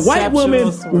It's a where the white conceptual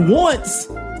woman swirl. wants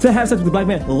to have sex with the black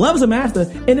man, loves him after,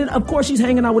 and then of course she's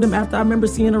hanging out with him after. I remember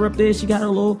seeing her up there. She got her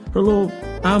little.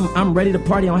 I'm ready to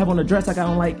party. I don't have on a dress. I got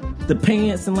on like the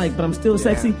pants and like, but I'm still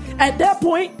sexy. At that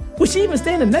point, was she even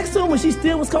standing next to him when she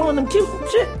still was calling him cute and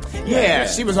shit? Yeah,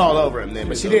 she was all over him then,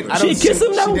 but she didn't. She kissed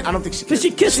him though? I don't think she Did kissed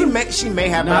she kiss him? She may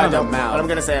have, but Not I on the don't. mouth. But I'm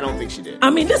gonna say I don't think she did. I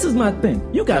mean, this is my thing.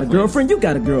 You got a girlfriend. You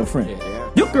got a girlfriend.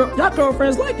 Yeah. Y'all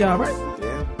girlfriends like y'all, right?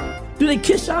 Yeah, Do they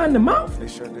kiss y'all in the mouth? they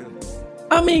sure do.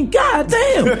 I mean,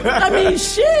 goddamn. I mean,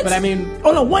 shit. But I mean,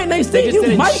 on a one night stand, just you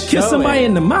didn't might show kiss somebody it.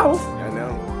 in the mouth. I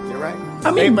know. You're right.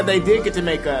 I mean- but they did get to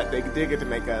make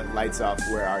a lights off.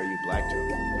 Where are you, Black joke?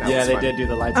 That yeah, was they funny. did do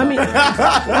the lights. I mean, off.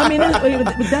 that Where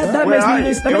makes are me.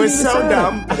 you? That It makes was me so sad.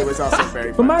 dumb, but it was also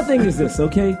very But funny. my thing is this,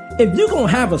 okay? If you gonna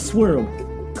have a swirl,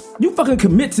 you fucking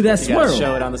commit to that You gotta swirl.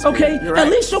 show it on the screen. Okay? You're right.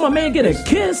 At least show my man get a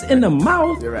kiss in the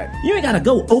mouth. You're right. You ain't gotta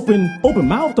go open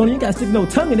mouth on it. You ain't gotta stick no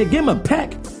tongue in it. Give him a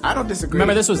peck. I don't disagree.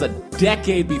 Remember, this was a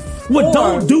decade before. Well,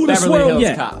 don't do the Beverly swirl Hills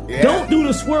yet. Cop. Yeah. Don't do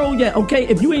the swirl yet, okay?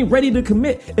 If you ain't ready to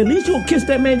commit, at least you'll kiss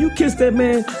that man. You kiss that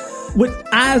man with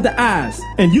eyes to eyes,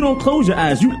 and you don't close your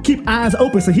eyes. You keep eyes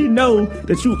open so he know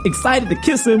that you excited to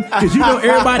kiss him because you know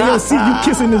everybody else see you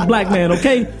kissing this black man,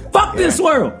 okay? Fuck this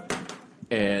swirl.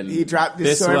 And he dropped.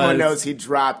 this So everyone was- knows he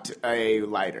dropped a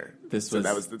lighter.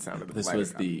 That was the sound of the This lighter.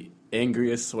 was the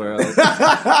angriest swirl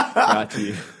brought to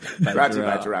you by brought to you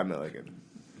by Jarrell. Gerard Milligan.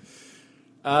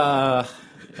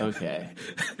 Okay,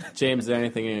 James, is there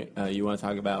anything you want to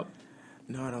talk about?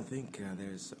 No, I don't think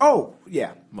there's. Oh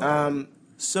yeah.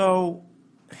 So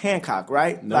Hancock,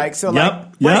 right? Nope. Like so.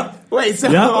 Yep, Like, yep. Wait. So.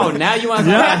 Yep. Oh, now you want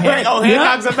to talk Yeah. about Wait, Hancock? oh,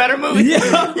 Hancock's a better movie.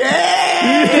 Yeah.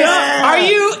 Yeah. Are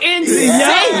you insane?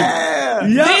 Yeah.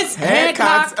 This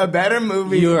Hancock's Hancock, a better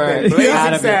movie you are than Blazing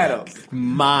out of Saddles. your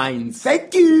minds.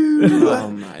 Thank you. Oh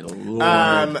my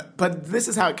lord! But this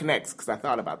is how it connects because I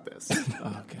thought about this.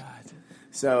 Oh god!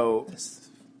 So,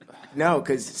 no,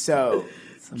 because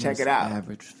check it out.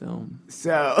 Average film.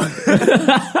 So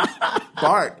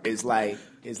Bart is like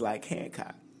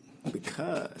Hancock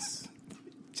because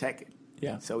check it.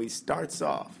 Yeah. So he starts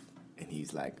off and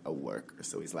he's like a worker.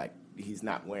 So he's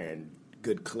not wearing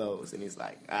good clothes and he's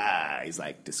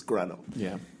like disgruntled.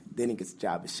 Yeah. Then he gets a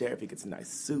job as sheriff. He gets a nice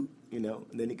suit, and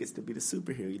then he gets to be the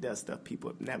superhero. He does stuff people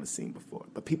have never seen before.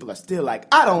 But people are still like,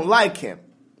 I don't like him.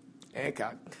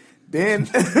 Hancock. Then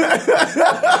All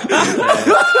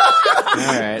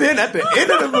right. Then at the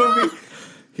end of the movie,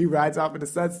 he rides off in the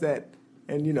sunset,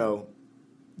 and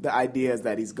the idea is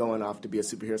that he's going off to be a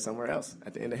superhero somewhere else.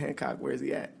 At the end of Hancock, where is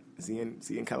he at? Is he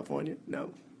in California?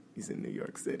 No, he's in New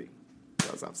York City.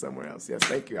 Goes off somewhere else. Yes,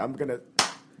 thank you. I'm gonna.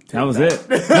 That was it.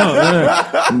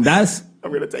 No, that's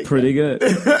I'm gonna take pretty good.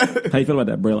 How you feel about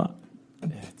that, Braylock?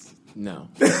 No.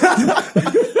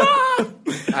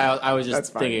 I was just That's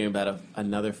fine. thinking about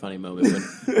another funny moment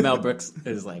when Mel Brooks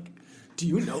is like, "Do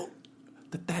you know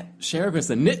that sheriff is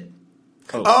a nit?"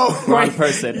 Oh, wrong right.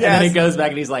 person. And Yes. then he goes back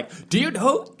and he's like, "Do you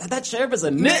know that sheriff is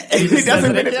a nit?" And he He just says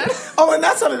doesn't it finish. again. Oh, and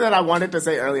that's something that I wanted to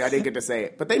say earlier. I didn't get to say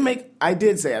it, but I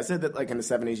said that like in the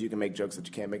 70s you can make jokes that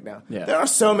you can't make now. Yeah. There are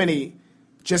so many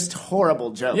just horrible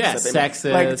jokes. Yeah, that they make.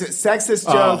 sexist. like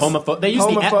sexist jokes, Homophobic. They use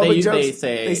homophobic jokes.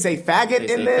 they say faggot they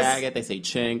say in this. faggot. They say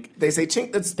chink. They say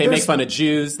chink. They make fun of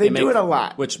Jews. They make, do it a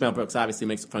lot. Which Mel Brooks obviously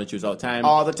makes fun of Jews all the time.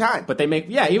 all the time. But they make,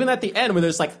 even at the end where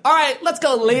there's like, all right, let's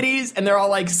go, ladies. And they're all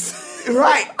like,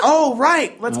 right. Oh,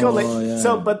 right. Let's go. Oh, yeah.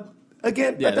 So, but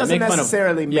again, Yeah, that they doesn't make fun of-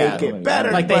 necessarily yeah. make it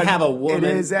better. Like they but have a woman,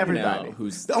 It is everybody.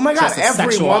 who's oh my god! just a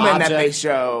Every sexual woman object. that they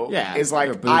show is her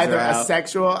like boobs either are a out.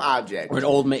 sexual object or an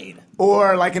old maid.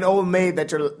 or like an old maid that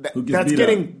Who gets that's beat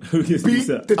getting up? Who gets beat. beat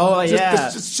up? Oh, yeah.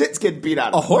 Just shit's get beat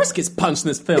out A of. horse gets punched in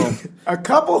this film. A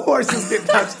couple horses get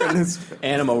touched in this.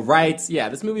 Animal rights. Yeah,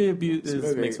 this movie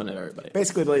movie- makes fun of everybody.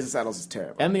 Basically, Blazing Saddles is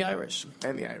terrible, And the Irish.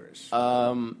 and the Irish.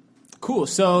 Cool.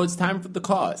 So it's time for the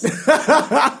cause.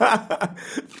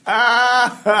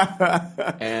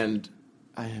 And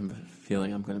I am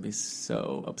feeling I'm going to be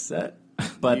so upset.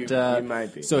 But You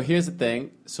might be. So here's the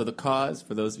thing. So the cause,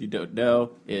 for those of you who don't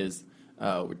know, is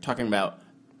we're talking about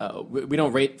we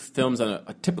don't rate films on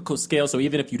a typical scale. So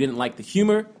even if you didn't like the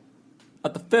humor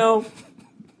of the film,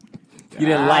 you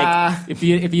didn't like if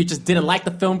you just didn't like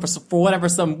the film for whatever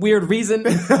some weird reason,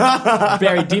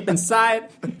 buried deep inside.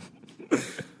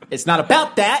 It's not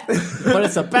about that. What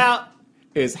it's about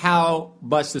is how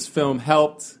much this film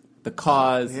helped the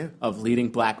cause of leading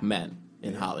black men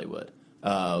in Hollywood.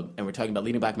 And we're talking about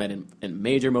leading black men in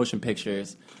major motion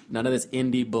pictures. None of this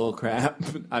indie bull crap.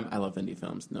 I love indie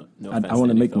films. No offense. I want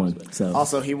to indie make films, one. but- So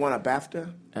Also, he won a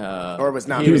BAFTA, or was He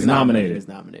nominated. was nominated. He was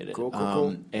nominated.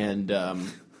 Cool.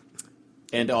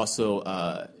 And also,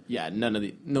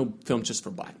 no film just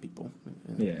for black people.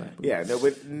 yeah. Yeah,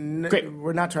 Great.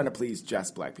 we're not trying to please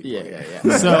just black people.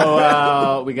 Yeah.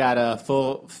 So we got a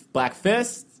full Black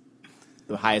Fist,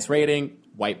 the highest rating,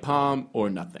 White Palm or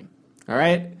nothing. All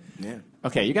right? Yeah.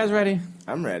 Okay, you guys ready?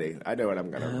 I'm ready. I know what I'm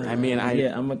going to read. I mean,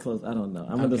 Yeah, I'm gonna close. I don't know.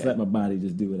 I'm gonna just let my body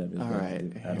just do whatever. It's All gonna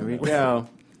right, do. I here don't we know. go.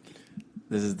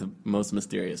 This is the most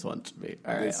mysterious one to me.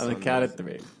 All right, This on the one count is- of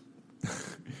 3.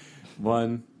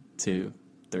 1, 2,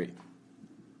 3.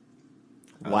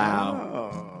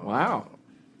 Wow. Wow.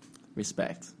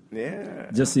 Respect.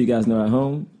 Yeah. Just so you guys know at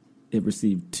home, it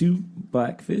received 2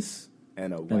 black fists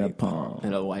And a and a white palm. palm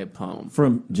And a white palm.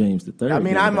 from James III. I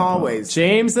mean, I'm always...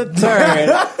 James the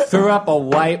Third threw up a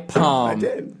white palm. I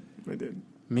did.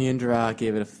 Me and Dra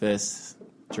gave it a fist.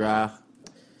 Dra,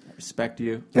 I respect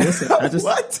you. Listen, I just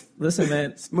What? listen,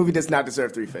 man. This movie does not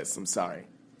deserve 3 fists. I'm sorry.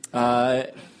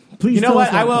 Please, You know tell what?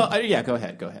 us I will. Yeah, go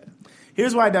ahead. Go ahead.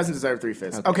 Here's why it doesn't deserve 3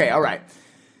 fists. Okay, all right.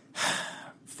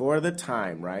 For the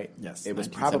time, right? Yes, It was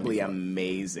probably 1974.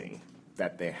 amazing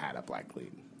that they had a black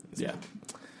lead. Yeah.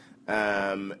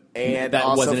 And That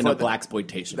also wasn't in for a the- black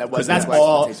exploitation. That Because wasn't that's a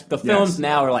all. blaxploitation. The films Yes.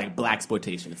 now are like black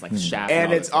exploitation. It's like Shaft.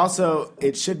 And all it's this. also,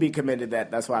 it should be commended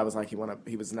that that's why I was like,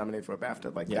 he was nominated for a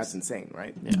BAFTA. Like, Yes. that's insane,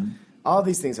 right? Yeah. All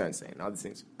these things are insane, all these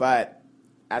things. But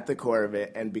at the core of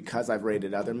it, and because I've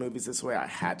rated other movies this way, I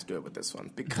had to do it with this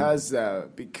one. Because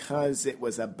it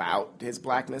was about his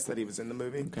blackness that he was in the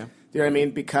movie. Okay. Do you know what I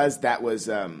mean? Because that was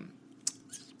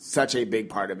such a big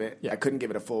part of it. Yeah. I couldn't give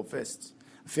it a full fist.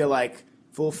 I feel like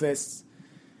full fists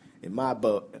in my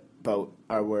boat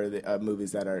are where the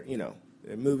movies that are,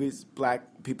 movies,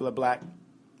 black, people are black,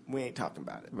 we ain't talking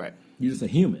about it. Right. You're just a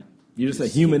human. You're just a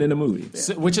human in a movie.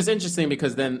 So, which is interesting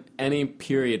because then any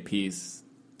period piece,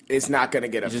 It's not going to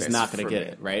get a you're just fist not going for to get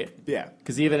me. it, right? Yeah.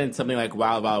 Because even in something like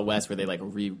Wild Wild West, where they like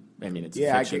it's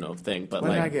Yeah, a I fictional get- thing, but what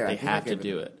did I like get? I they think I have to gave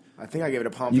do it. I think I gave it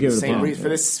a palm You for the gave it a same palm,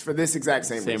 reason. yeah. For this exact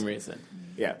same Same reason. reason.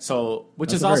 Yeah. So,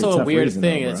 which That's is a very also a tough weird reason,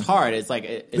 thing. though, And it's bro. hard. It's like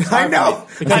it's I hard know.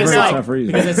 for me. Because That's it's a very like tough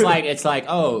reason. because it's like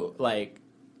oh like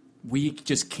we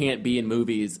just can't be in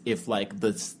movies if like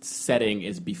the setting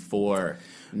is before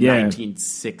Yeah.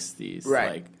 1960s,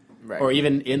 Right. Like, Right. or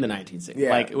even in the 1960s, Yeah.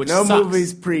 like which no sucks,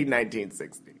 movies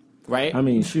pre-1960. right? I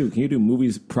mean, shoot, can you do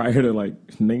movies prior to like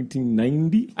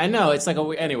 1990? I know it's like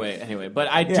anyway, but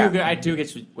I do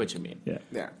get what you mean. Yeah.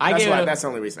 Yeah. I that's gave it a- that's the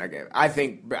only reason I gave it. I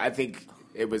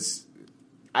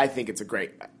think it's a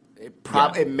great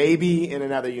Yeah. it may be in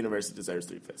another universe it deserves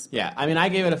 3 fists. Yeah, I mean, I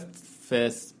gave it a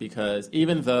fist because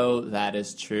even though that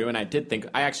is true, and I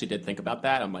actually did think about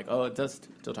that. I'm like, oh, it does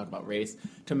still talk about race.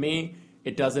 To me,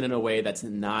 it does it in a way that's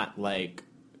not like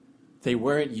they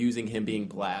weren't using him being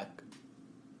black.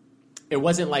 It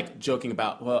wasn't like joking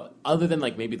about, well, other than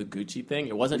like maybe the Gucci thing,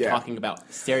 it wasn't Yeah. talking about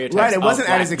stereotypes. Right, it of wasn't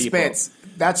at black his people. expense.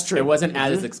 That's true. It wasn't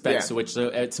at his Mhm. expense, Yeah. which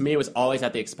to me it was always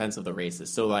at the expense of the races.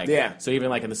 So like, Yeah. so even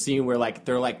like in the scene where like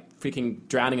they're like freaking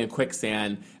drowning in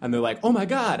quicksand, and they're like, oh my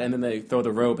god, and then they throw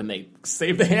the rope and they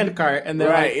save the handcart, and they're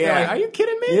Right, they're yeah. like, are you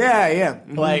kidding me? Yeah, yeah.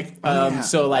 Mhm. Like, Yeah.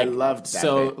 so like, I loved that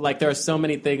so bit. like, there are so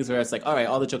many things where it's like, all right,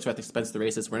 all the jokes are at the expense of the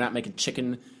racists. We're not making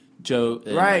chicken joke,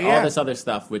 and Right, all yeah. this other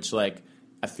stuff, which like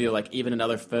I feel like even in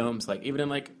other films, like even in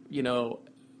like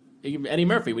Eddie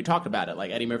Murphy, we talked about it. Like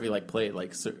Eddie Murphy, like played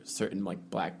like certain like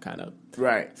black kind of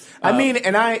Right. I mean,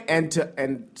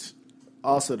 and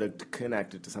also to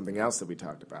connect it to something else that we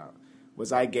talked about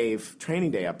was I gave Training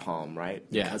Day a palm, right?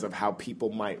 Yeah. Because of how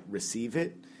people might receive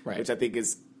it, Right. which I think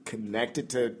is connected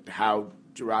to how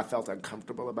Gerard felt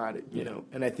uncomfortable about it, you Yeah. know.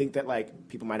 And I think that like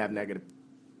people might have negative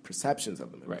perceptions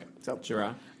of the movie. right. So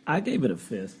Gerard. I gave it a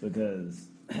fist because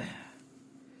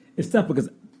it's tough because,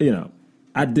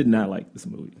 I did not like this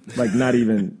movie. Like, not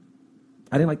even,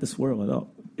 I didn't like the swirl at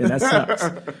all. And that sucks.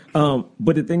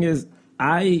 But the thing is,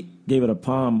 I gave it a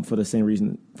palm for the same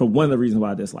reason, for one of the reasons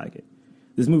why I dislike it.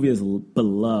 This movie is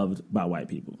beloved by white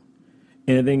people.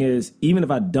 And the thing is, even if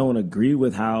I don't agree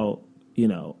with how,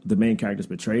 the main character's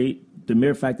portrayed, the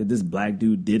mere fact that this black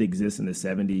dude did exist in the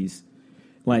 70s,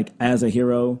 like, as a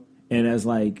hero, and as,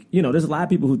 like, there's a lot of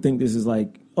people who think this is,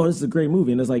 like, oh, this is a great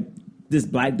movie. And it's like, this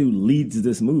black dude leads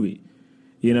this movie,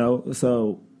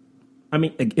 So, I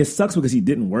mean, it sucks because he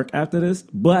didn't work after this.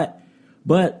 But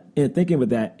in thinking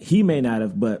with that, he may not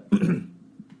have, but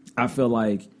I feel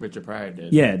like, Richard Pryor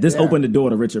did. yeah, this Yeah. opened the door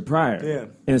to Richard Pryor. Yeah.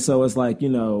 And so it's like,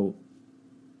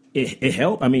 it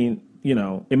helped. I mean,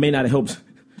 it may not have helped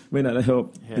the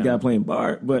Yeah. guy playing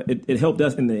Bart, but it helped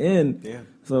us in the end. Yeah.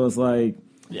 So it's like,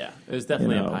 Yeah, it was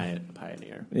definitely You know. a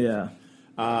pioneer. yeah.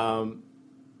 All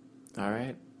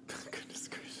right. Goodness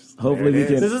gracious. Hopefully There it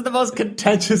we is. This can, is the most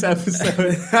contentious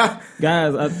episode.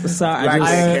 guys. Sorry, Black I man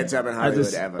just, can't jump in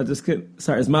Hollywood I ever. just couldn't.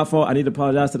 Sorry, it's my fault. I need to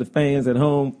apologize to the fans at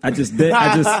home. It's just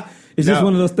No,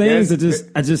 one of those things that there's-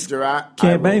 I just Gerard, I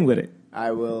can't will- bang with it.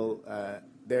 I will.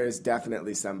 there's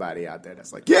definitely somebody out there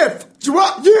that's like, yeah,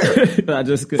 yeah, I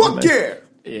just couldn't fuck imagine.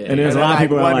 yeah. And there's a lot of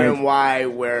people who are wondering like, why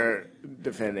we're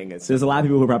defending it. there's a lot of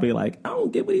people who are probably like, I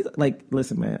don't get what he's like.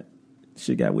 Listen, man,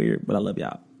 shit got weird, but I love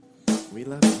y'all. We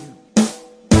love you.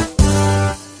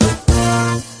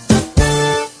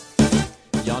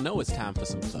 Y'all know it's time for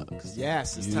some plugs.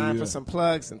 Yes, it's time for some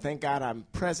plugs, and thank God I'm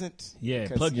present. Yeah,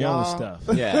 'cause plug your own y'all- stuff.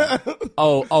 Yeah.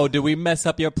 Oh, did we mess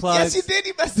up your plugs? Yes, you did.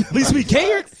 You messed up. At least we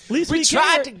cared. At least We tried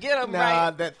cared. to get them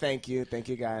Nah, right. thank you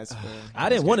guys. For, I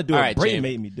didn't want to do All it. right, Bray James.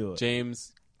 made me do it.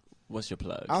 James, what's your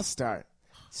plug? I'll start.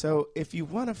 So, if you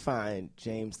want to find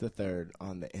James III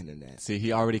on the internet, See,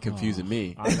 he already confusing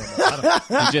me. I don't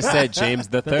know. He just said James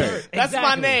the Third. that's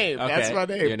my name. Okay. That's my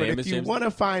name. Your But name if is you James? want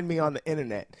to find me on the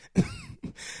internet,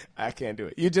 I can't do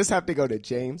it. You just have to go to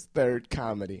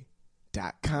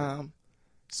JamesThirdComedy.com.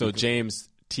 So James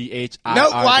THIRD. No,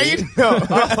 why you no? Yeah,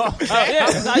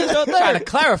 that's how you go trying to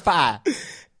clarify.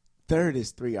 Third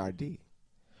is 3RD.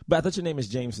 But I thought your name is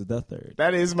James the Third.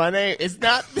 That is my name. It's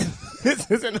not.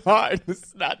 This isn't hard. This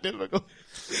is not difficult.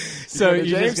 So So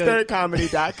you just go-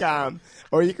 JamesThirdComedy.com,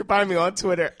 or you can find me on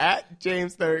Twitter at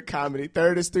JamesThirdComedy.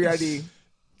 Third is 3RD.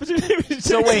 But your name is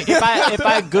So wait, if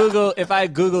I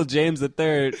Google James the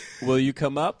Third, will you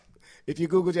come up? If you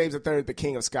Google James III, the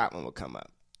King of Scotland will come up.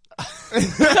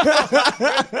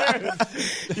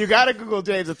 You got to Google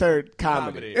James III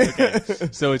comedy. Okay.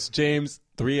 So it's James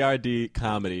 3RD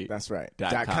Comedy. That's right.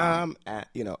 .com. .com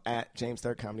at James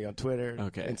III Comedy on Twitter.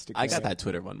 Okay. Instagram. I got that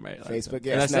Twitter one right. Facebook. And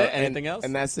Yes. that's no, it? Anything else?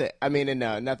 And that's it. I mean,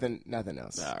 no, nothing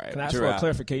else. All right. Can I ask for a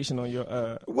clarification on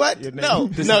your What? your name? No,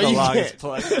 This no, is the you longest can't.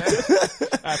 plug.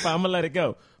 All right, fine, I'm gonna let it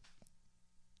go.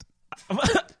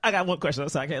 I got one question,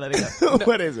 so I can't let it go.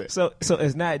 What is it? So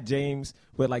it's not James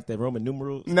with like the Roman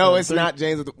numerals? No, it's Three? not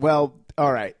James. Well,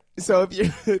 all right. So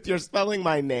if you're spelling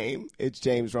my name, it's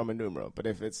James Roman numeral. But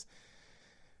if it's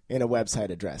in a website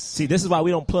address, See, this is why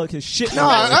we don't plug his shit. no.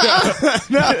 It's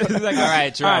like, All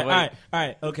right, Gerard, all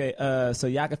right, okay. So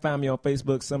y'all can find me on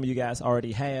Facebook. Some of you guys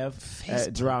already have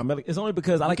at Gerard Miller. It's only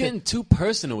because I like Getting too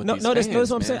personal with these notice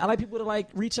fans, what I'm man. saying. I like people to like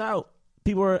reach out.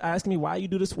 People are asking me why you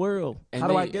do this swirl. And How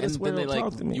do I they- get a and swirl? then they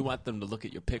Talk to me. you want them to look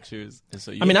at your pictures, and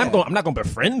so you I mean, I'm not going to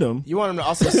befriend them. you want them to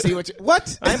also see what you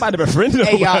what? I ain't about to befriend them.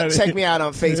 Hey y'all, check me out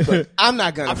on Facebook. I'm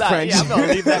not gonna friend you. I'm gonna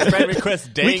leave that friend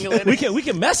request dangling. We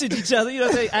can message each other. You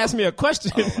know, they ask me a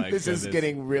question. Oh my This is goodness.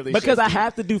 getting really Because I shaky.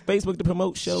 have to do Facebook to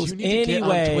promote shows You need to anyway.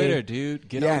 get on Twitter, dude.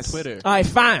 Get Yes. on Twitter. All right,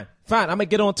 fine. I'm gonna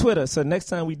get on Twitter. So next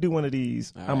time we do one of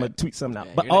these, All I'm gonna right. tweet something out.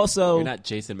 Yeah, But you're not- also, you're not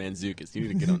Jason Mantzoukas. You need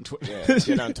to get on Twitter. Yeah,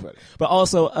 get on Twitter. but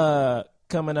also,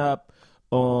 coming up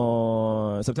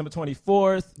on September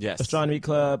 24th, Yes. Astronomy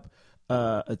Club,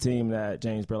 a team that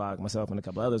James Burlock, myself, and a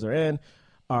couple others are in,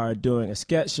 are doing a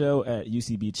sketch show at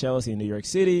UCB Chelsea in New York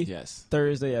City. Yes.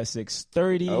 Thursday at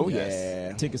 6:30. Oh Yes.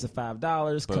 yeah. Tickets are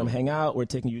 $5. Boom. Come hang out. We're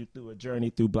taking you through a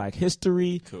journey through Black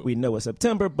history. Cool. We know it's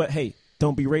September, but hey,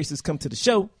 don't be racist. Come to the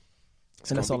show.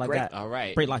 And that's gonna all be I great. got. All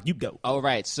right. Braylock, you go. All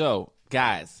right, so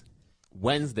guys,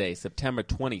 Wednesday, September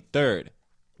 23rd,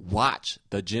 watch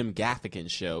the Jim Gaffigan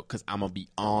show because I'm gonna be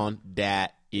on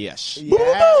that ish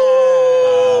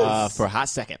for a hot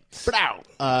second.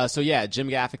 So yeah, Jim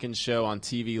Gaffigan show on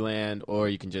TV Land, or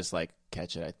you can just like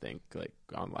catch it. I think like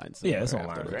online. Yeah, it's somewhere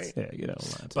online. afterwards. Yeah, get it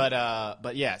online. too.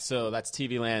 But yeah, so that's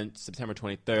TV Land, September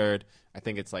 23rd. I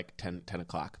think it's like 10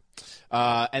 o'clock.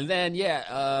 And then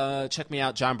check me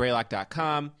out,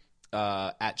 johnbraylock.com,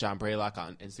 at John Braylock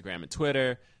on Instagram and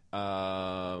Twitter.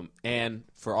 And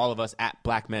for all of us at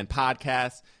Black Men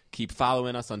Podcast, keep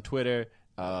following us on Twitter.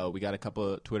 We got a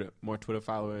couple of more Twitter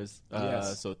followers,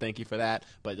 Yes. so thank you for that.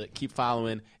 But keep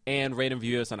following and rate and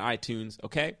view us on iTunes,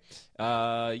 okay?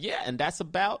 And that's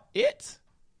about it.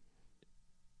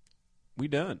 We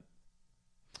done.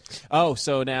 Oh,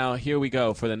 so now here we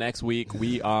go. For the next week,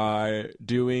 we are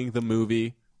doing the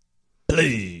movie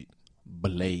Blade.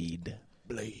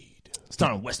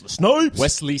 Starring Wesley Snipes.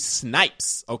 Wesley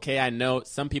Snipes. Okay, I know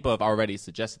some people have already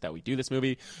suggested that we do this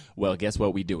movie. Well, guess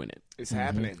what? We doing it. It's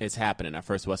happening. It's happening. Our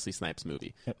first Wesley Snipes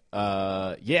movie.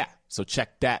 So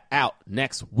check that out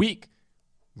next week.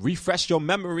 Refresh your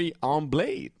memory on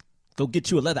Blade. Go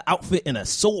get you a leather outfit and a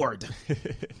sword.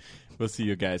 We'll see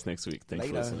you guys next week. Thanks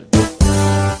for listening.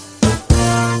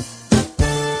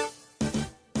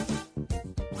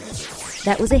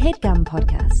 That was a HeadGum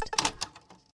podcast.